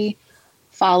really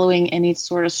following any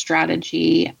sort of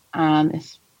strategy.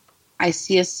 If I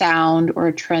see a sound or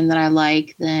a trend that I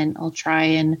like, then I'll try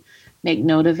and make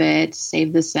note of it,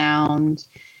 save the sound,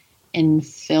 and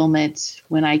film it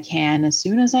when I can, as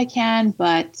soon as I can.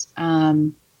 But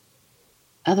other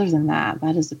than that,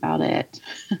 that is about it.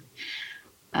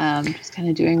 Just kind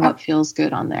of doing what feels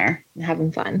good on there and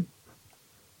having fun.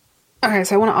 Okay,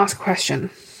 so I want to ask a question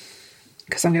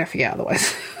because I'm going to forget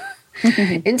otherwise.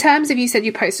 In terms of, you said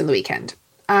you post on the weekend.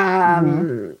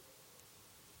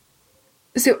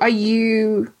 So are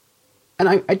you, and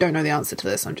I don't know the answer to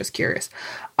this, I'm just curious.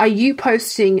 Are you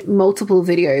posting multiple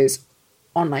videos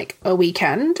on like a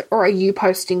weekend, or are you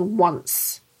posting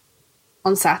once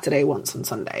on Saturday, once on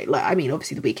Sunday? Like, I mean,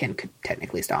 obviously the weekend could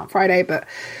technically start on Friday, but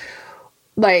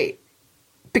like,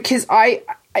 because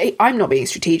I'm not being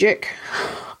strategic.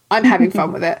 I'm having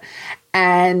fun with it.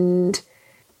 And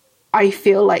I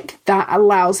feel like that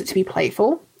allows it to be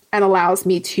playful and allows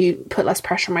me to put less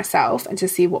pressure on myself and to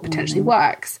see what potentially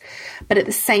works. But at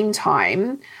the same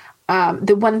time,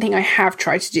 the one thing I have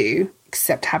tried to do,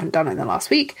 except haven't done it in the last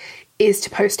week, is to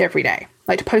post every day,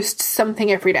 like to post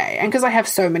something every day. And because I have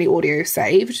so many audios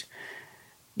saved,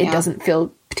 it doesn't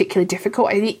feel particularly difficult.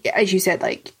 I think, as you said,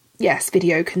 like, yes,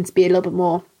 video can be a little bit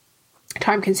more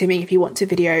time consuming if you want to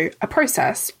video a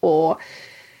process, or,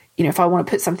 you know, if I want to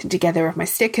put something together of my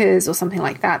stickers or something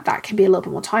like that, that can be a little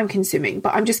bit more time consuming.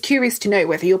 But I'm just curious to know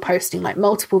whether you're posting like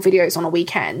multiple videos on a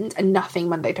weekend and nothing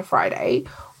Monday to Friday.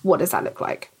 What does that look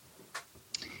like?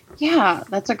 Yeah,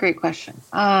 that's a great question.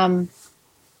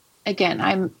 Again,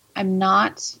 I'm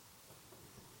not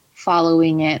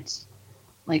following it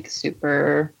like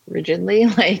super rigidly.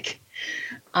 Like,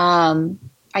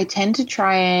 I tend to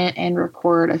try and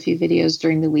record a few videos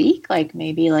during the week, like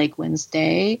maybe like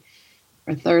Wednesday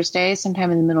or Thursday,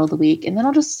 sometime in the middle of the week. And then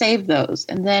I'll just save those.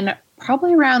 And then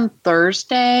probably around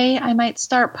Thursday, I might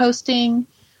start posting.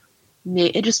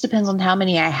 It just depends on how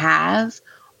many I have.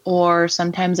 Or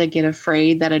sometimes I get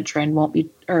afraid that a trend won't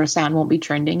be, or a sound won't be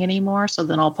trending anymore. So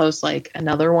then I'll post like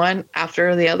another one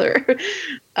after the other.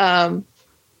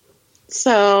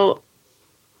 So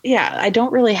yeah, I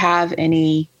don't really have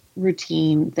any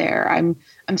routine there. I'm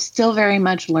still very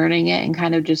much learning it and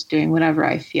kind of just doing whatever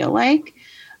I feel like.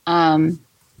 But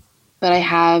I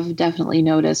have definitely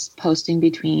noticed posting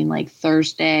between like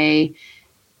Thursday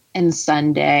and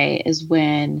Sunday is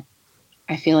when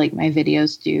I feel like my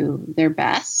videos do their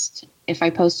best. If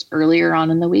I post earlier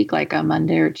on in the week, like a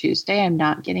Monday or Tuesday, I'm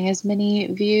not getting as many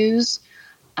views.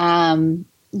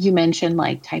 You mentioned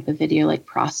like type of video, like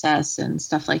process and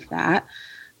stuff like that.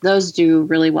 Those do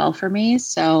really well for me.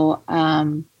 So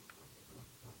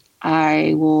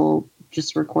I will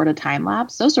just record a time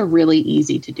lapse. Those are really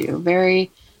easy to do.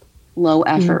 Very low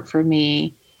effort for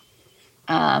me.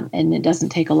 And it doesn't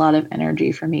take a lot of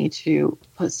energy for me to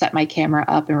set my camera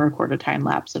up and record a time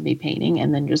lapse of me painting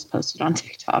and then just post it on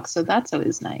TikTok. So that's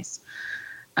always nice.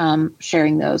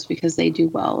 Sharing those because they do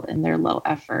well and they're low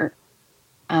effort.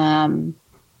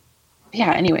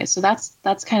 Yeah, anyway, so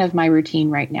that's kind of my routine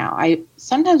right now. I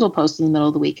sometimes will post in the middle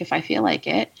of the week if I feel like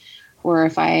it, or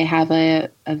if I have a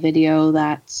video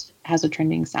that has a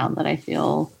trending sound that I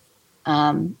feel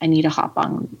I need to hop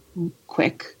on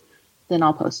quick, then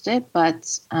I'll post it.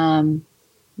 But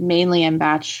mainly I'm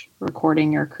batch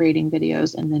recording or creating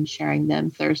videos and then sharing them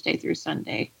Thursday through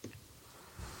Sunday.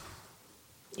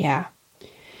 Yeah.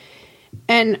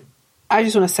 And I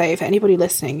just want to say, for anybody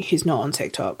listening who's not on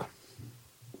TikTok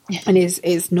and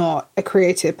is not a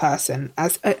creative person,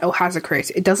 or has a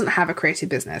creative, it doesn't have a creative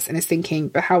business and is thinking,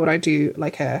 but how would I do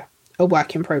like a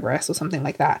work in progress or something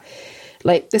like that?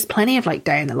 Like, there's plenty of like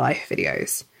day in the life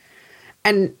videos.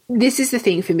 And this is the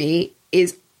thing for me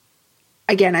is,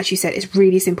 again, as you said, it's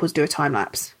really simple to do a time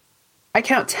lapse. I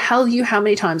cannot tell you how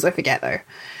many times I forget though.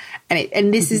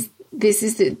 And this is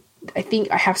the, I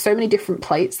think I have so many different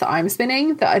plates that I'm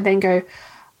spinning that I then go,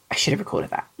 I should have recorded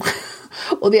that.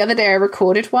 Or the other day I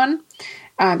recorded one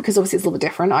because obviously it's a little bit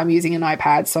different. I'm using an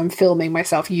iPad, so I'm filming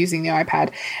myself using the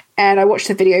iPad. And I watched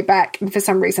the video back, and for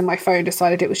some reason my phone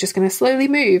decided it was just going to slowly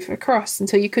move across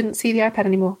until you couldn't see the iPad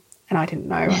anymore. And I didn't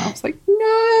know. And I was like,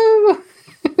 no.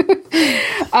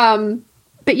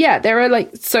 But yeah, there are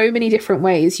like so many different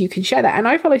ways you can share that. And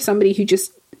I follow somebody who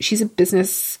she's a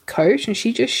business coach and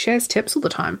she just shares tips all the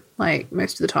time, like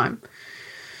most of the time.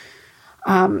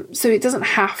 So it doesn't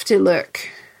have to look,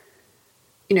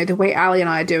 you know, the way Ali and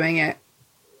I are doing it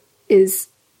is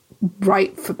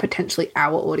right for potentially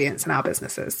our audience and our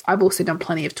businesses. I've also done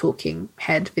plenty of talking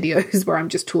head videos where I'm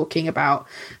just talking about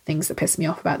things that piss me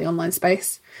off about the online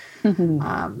space.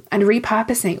 And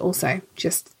repurposing also.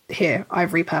 Just here,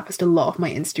 I've repurposed a lot of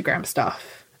my Instagram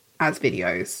stuff as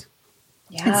videos.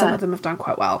 Yeah. And some of them have done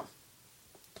quite well.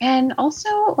 And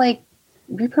also, like,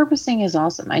 repurposing is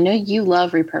awesome. I know you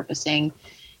love repurposing,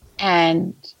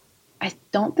 and I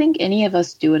don't think any of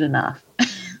us do it enough.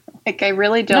 Like, I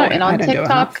really don't. No, and on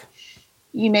TikTok,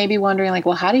 you may be wondering, like,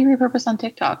 well, how do you repurpose on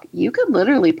TikTok? You could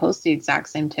literally post the exact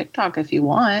same TikTok if you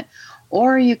want,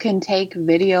 or you can take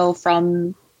video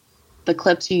from the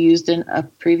clips you used in a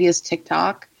previous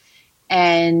TikTok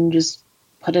and just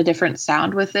put a different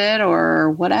sound with it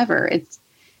or whatever. It's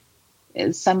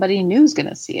somebody new is going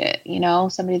to see it, you know,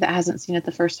 somebody that hasn't seen it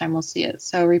the first time will see it.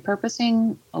 So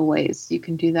repurposing, always, you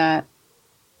can do that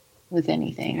with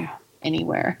anything,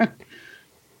 anywhere.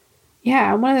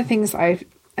 Yeah. And one of the things I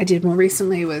did more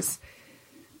recently was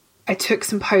I took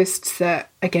some posts that,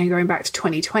 again, going back to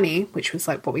 2020, which was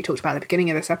like what we talked about at the beginning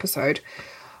of this episode.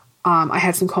 I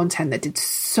had some content that did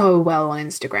so well on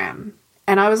Instagram.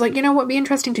 And I was like, you know what, would be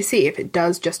interesting to see if it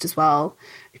does just as well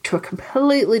to a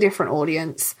completely different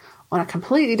audience on a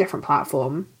completely different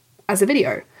platform as a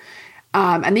video.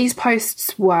 And these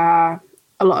posts were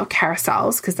a lot of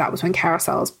carousels, because that was when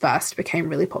carousels first became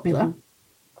really popular. Mm-hmm.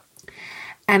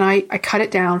 And I cut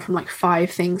it down from like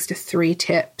 5 things to 3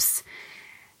 tips.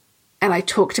 And I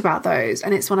talked about those.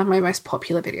 And it's one of my most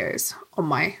popular videos on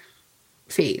my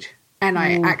feed. And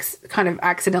I kind of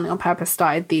accidentally on purpose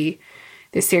started the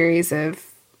series of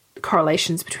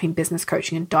correlations between business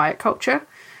coaching and diet culture,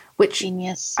 which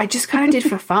Genius. I just kind of did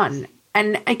for fun.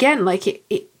 And again, like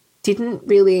it didn't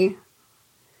really,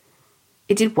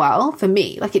 it did well for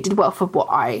me. Like it did well for what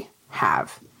I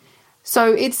have.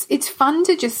 So it's fun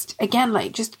to just, again,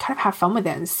 like just kind of have fun with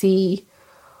it and see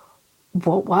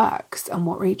what works and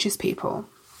what reaches people.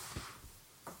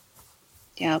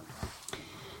 Yep.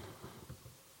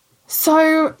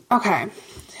 So, okay,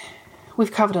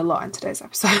 we've covered a lot in today's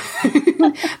episode,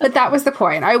 but that was the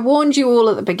point. I warned you all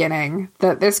at the beginning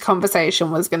that this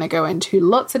conversation was going to go into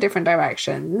lots of different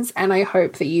directions, and I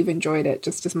hope that you've enjoyed it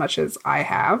just as much as I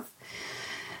have.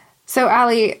 So,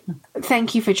 Ali,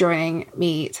 thank you for joining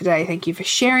me today. Thank you for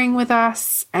sharing with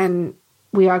us, and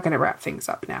we are going to wrap things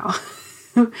up now.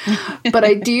 But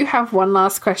I do have one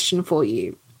last question for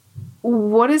you.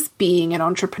 What does being an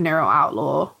entrepreneurial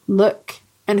outlaw look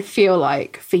and feel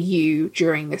like for you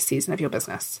during this season of your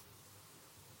business?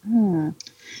 And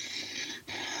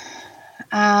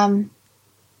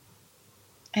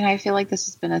I feel like this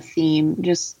has been a theme,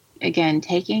 just again,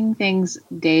 taking things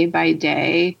day by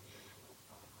day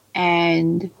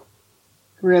and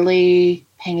really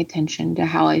paying attention to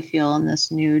how I feel in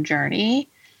this new journey.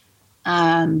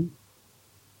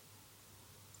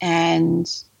 And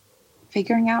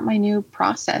figuring out my new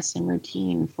process and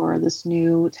routine for this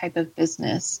new type of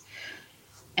business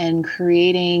and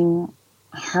creating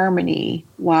harmony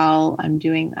while I'm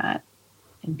doing that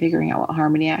and figuring out what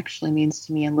harmony actually means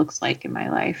to me and looks like in my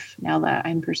life now that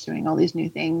I'm pursuing all these new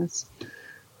things.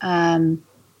 And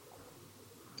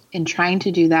trying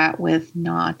to do that with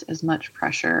not as much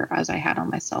pressure as I had on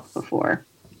myself before.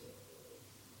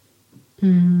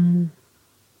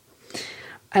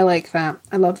 I like that.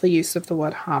 I love the use of the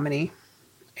word harmony.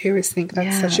 I always think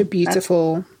that's such a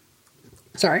beautiful...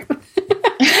 Sorry.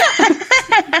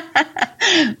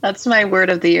 That's my word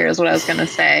of the year is what I was going to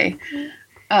say.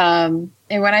 And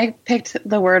when I picked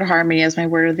the word harmony as my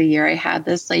word of the year, I had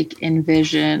this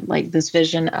this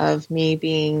vision of me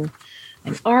being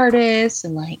an artist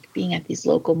and like being at these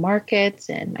local markets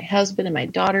and my husband and my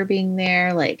daughter being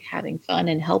there, like having fun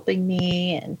and helping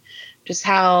me, and just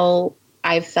how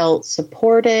I felt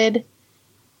supported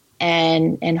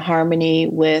and in harmony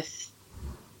with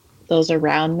those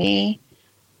around me,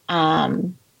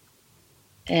 and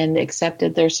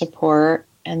accepted their support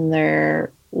and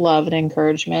their love and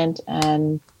encouragement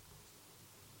and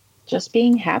just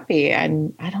being happy.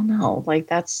 And I don't know, like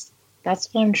that's what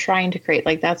I'm trying to create.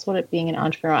 Like that's what being an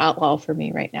entrepreneurial outlaw for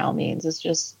me right now means. It's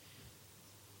just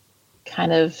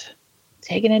kind of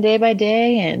taking it day by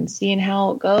day and seeing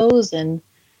how it goes and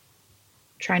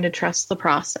trying to trust the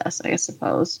process, I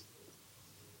suppose.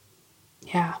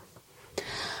 Yeah.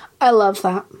 I love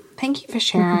that. Thank you for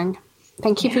sharing.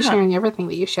 Thank you for sharing everything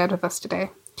that you shared with us today.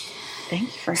 Thank you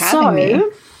for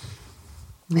having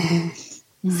me.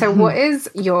 So what is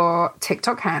your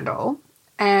TikTok handle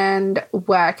and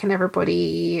where can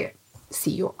everybody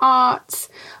see your art,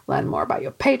 learn more about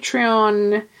your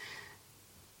Patreon?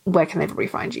 Where can everybody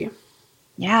find you?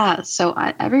 Yeah, so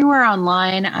everywhere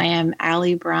online, I am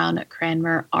Ali Brown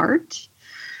Cranmer Art.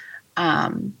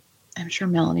 I'm sure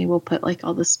Melanie will put like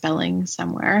all the spelling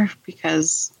somewhere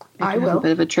because I have a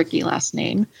bit of a tricky last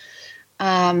name.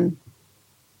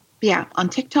 Yeah, on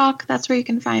TikTok, that's where you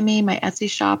can find me. My Etsy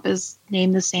shop is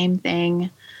named the same thing.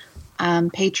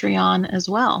 Patreon as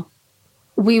well.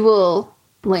 We will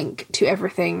link to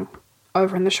everything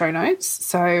over in the show notes.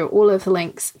 So all of the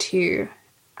links to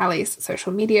Ali's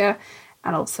social media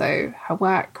and also her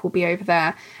work will be over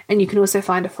there. And you can also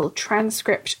find a full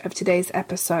transcript of today's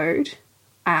episode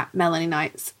at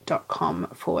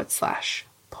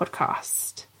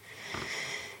melanieknights.com/podcast.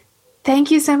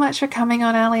 Thank you so much for coming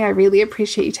on, Ali. I really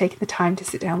appreciate you taking the time to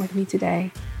sit down with me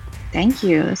today. Thank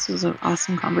you. This was an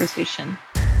awesome conversation.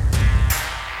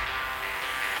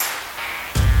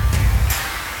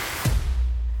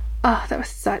 Oh, that was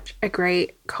such a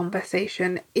great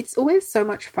conversation. It's always so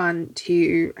much fun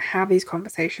to have these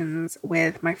conversations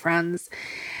with my friends.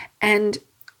 And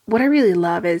what I really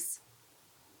love is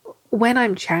when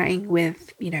I'm chatting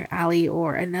with, Ali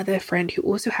or another friend who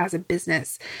also has a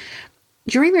business,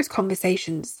 during those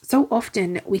conversations, so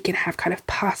often we can have kind of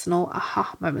personal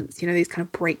aha moments, these kind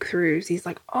of breakthroughs. These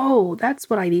like, oh, that's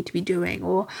what I need to be doing,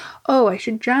 or, oh, I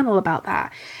should journal about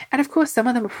that. And of course, some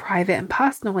of them are private and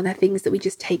personal, and they're things that we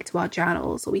just take to our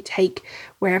journals or we take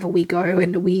wherever we go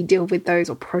and we deal with those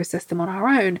or process them on our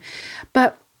own.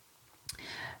 But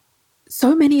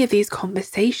so many of these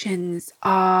conversations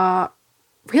are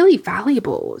really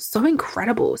valuable, so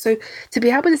incredible. So to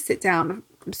be able to sit down,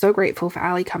 I'm so grateful for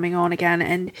Ali coming on again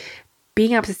and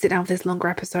being able to sit down for this longer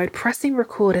episode, pressing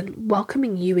record and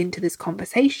welcoming you into this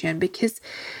conversation, because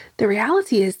the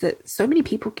reality is that so many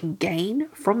people can gain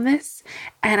from this.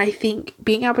 And I think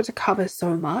being able to cover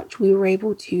so much, we were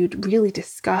able to really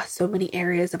discuss so many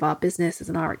areas of our businesses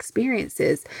and our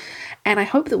experiences. And I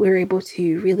hope that we're able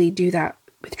to really do that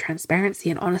with transparency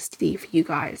and honesty for you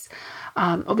guys.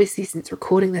 Obviously, since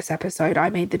recording this episode, I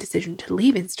made the decision to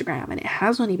leave Instagram, and it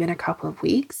has only been a couple of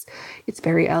weeks. It's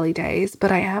very early days,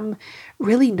 but I am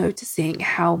really noticing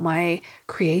how my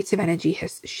creative energy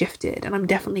has shifted. And I'm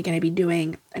definitely going to be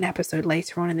doing an episode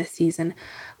later on in this season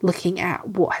looking at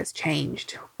what has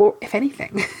changed, or if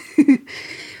anything.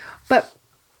 But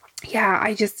yeah,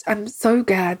 I'm so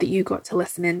glad that you got to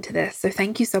listen into this. So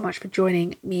thank you so much for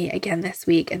joining me again this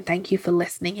week, and thank you for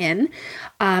listening in.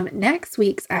 Next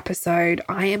week's episode,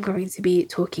 I am going to be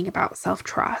talking about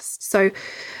self-trust. So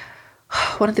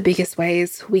one of the biggest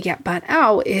ways we get burnt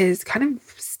out is kind of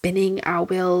spinning our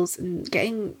wheels and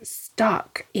getting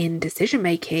stuck in decision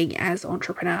making as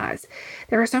entrepreneurs.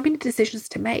 There are so many decisions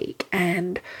to make,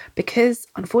 and because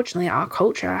unfortunately our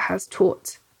culture has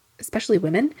taught, especially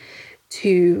women,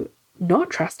 to not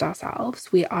trust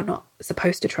ourselves. We are not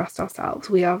supposed to trust ourselves.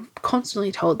 We are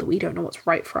constantly told that we don't know what's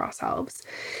right for ourselves.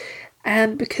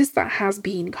 And because that has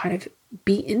been kind of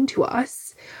beat into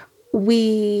us,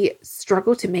 we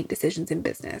struggle to make decisions in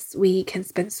business. We can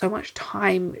spend so much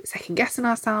time second guessing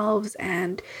ourselves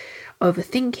and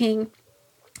overthinking.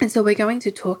 And so we're going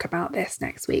to talk about this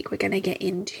next week. We're going to get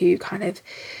into kind of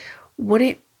what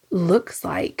it looks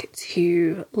like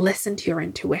to listen to your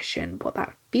intuition, what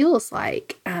that feels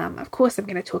like. Of course, I'm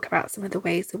going to talk about some of the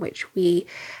ways in which we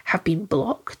have been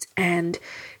blocked, and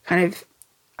kind of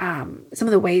some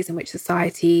of the ways in which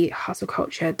society, hustle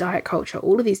culture, diet culture,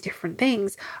 all of these different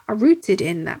things are rooted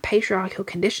in that patriarchal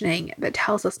conditioning that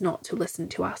tells us not to listen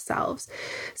to ourselves.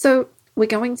 So we're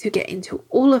going to get into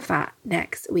all of that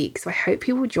next week. So I hope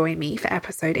you will join me for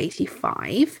episode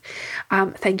 85.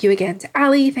 Thank you again to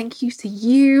Ali. Thank you to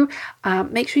you.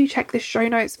 Make sure you check the show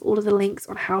notes for all of the links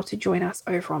on how to join us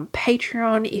over on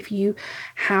Patreon. If you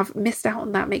have missed out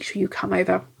on that, make sure you come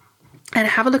over and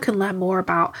have a look and learn more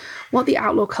about what the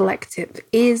Outlaw Collective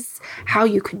is, how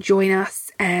you can join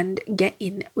us and get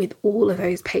in with all of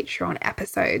those Patreon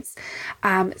episodes.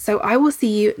 So I will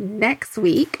see you next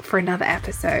week for another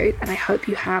episode, and I hope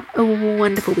you have a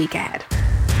wonderful week ahead.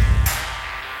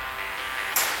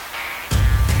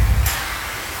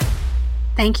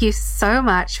 Thank you so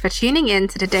much for tuning in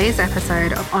to today's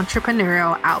episode of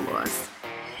Entrepreneurial Outlaws.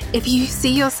 If you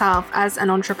see yourself as an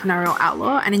entrepreneurial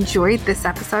outlaw and enjoyed this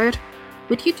episode,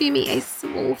 would you do me a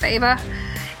small favor?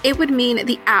 It would mean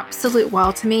the absolute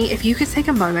world to me if you could take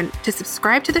a moment to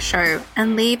subscribe to the show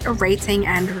and leave a rating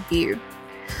and review.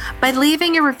 By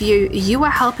leaving a review, you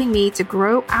are helping me to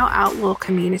grow our outlaw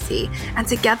community, and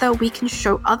together we can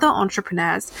show other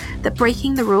entrepreneurs that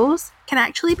breaking the rules can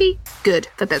actually be good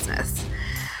for business.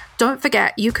 Don't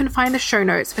forget, you can find the show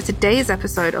notes for today's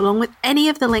episode along with any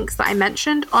of the links that I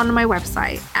mentioned on my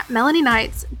website at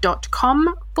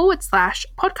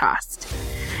melanieknights.com/podcast.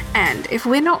 And if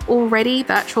we're not already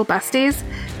virtual besties,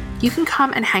 you can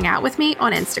come and hang out with me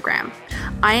on Instagram.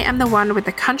 I am the one with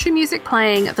the country music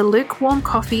playing, the lukewarm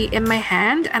coffee in my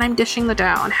hand, and I'm dishing the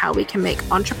dirt on how we can make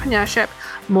entrepreneurship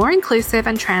more inclusive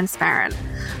and transparent.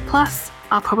 Plus,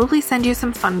 I'll probably send you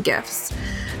some fun gifts.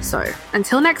 So,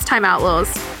 until next time,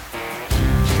 Outlaws.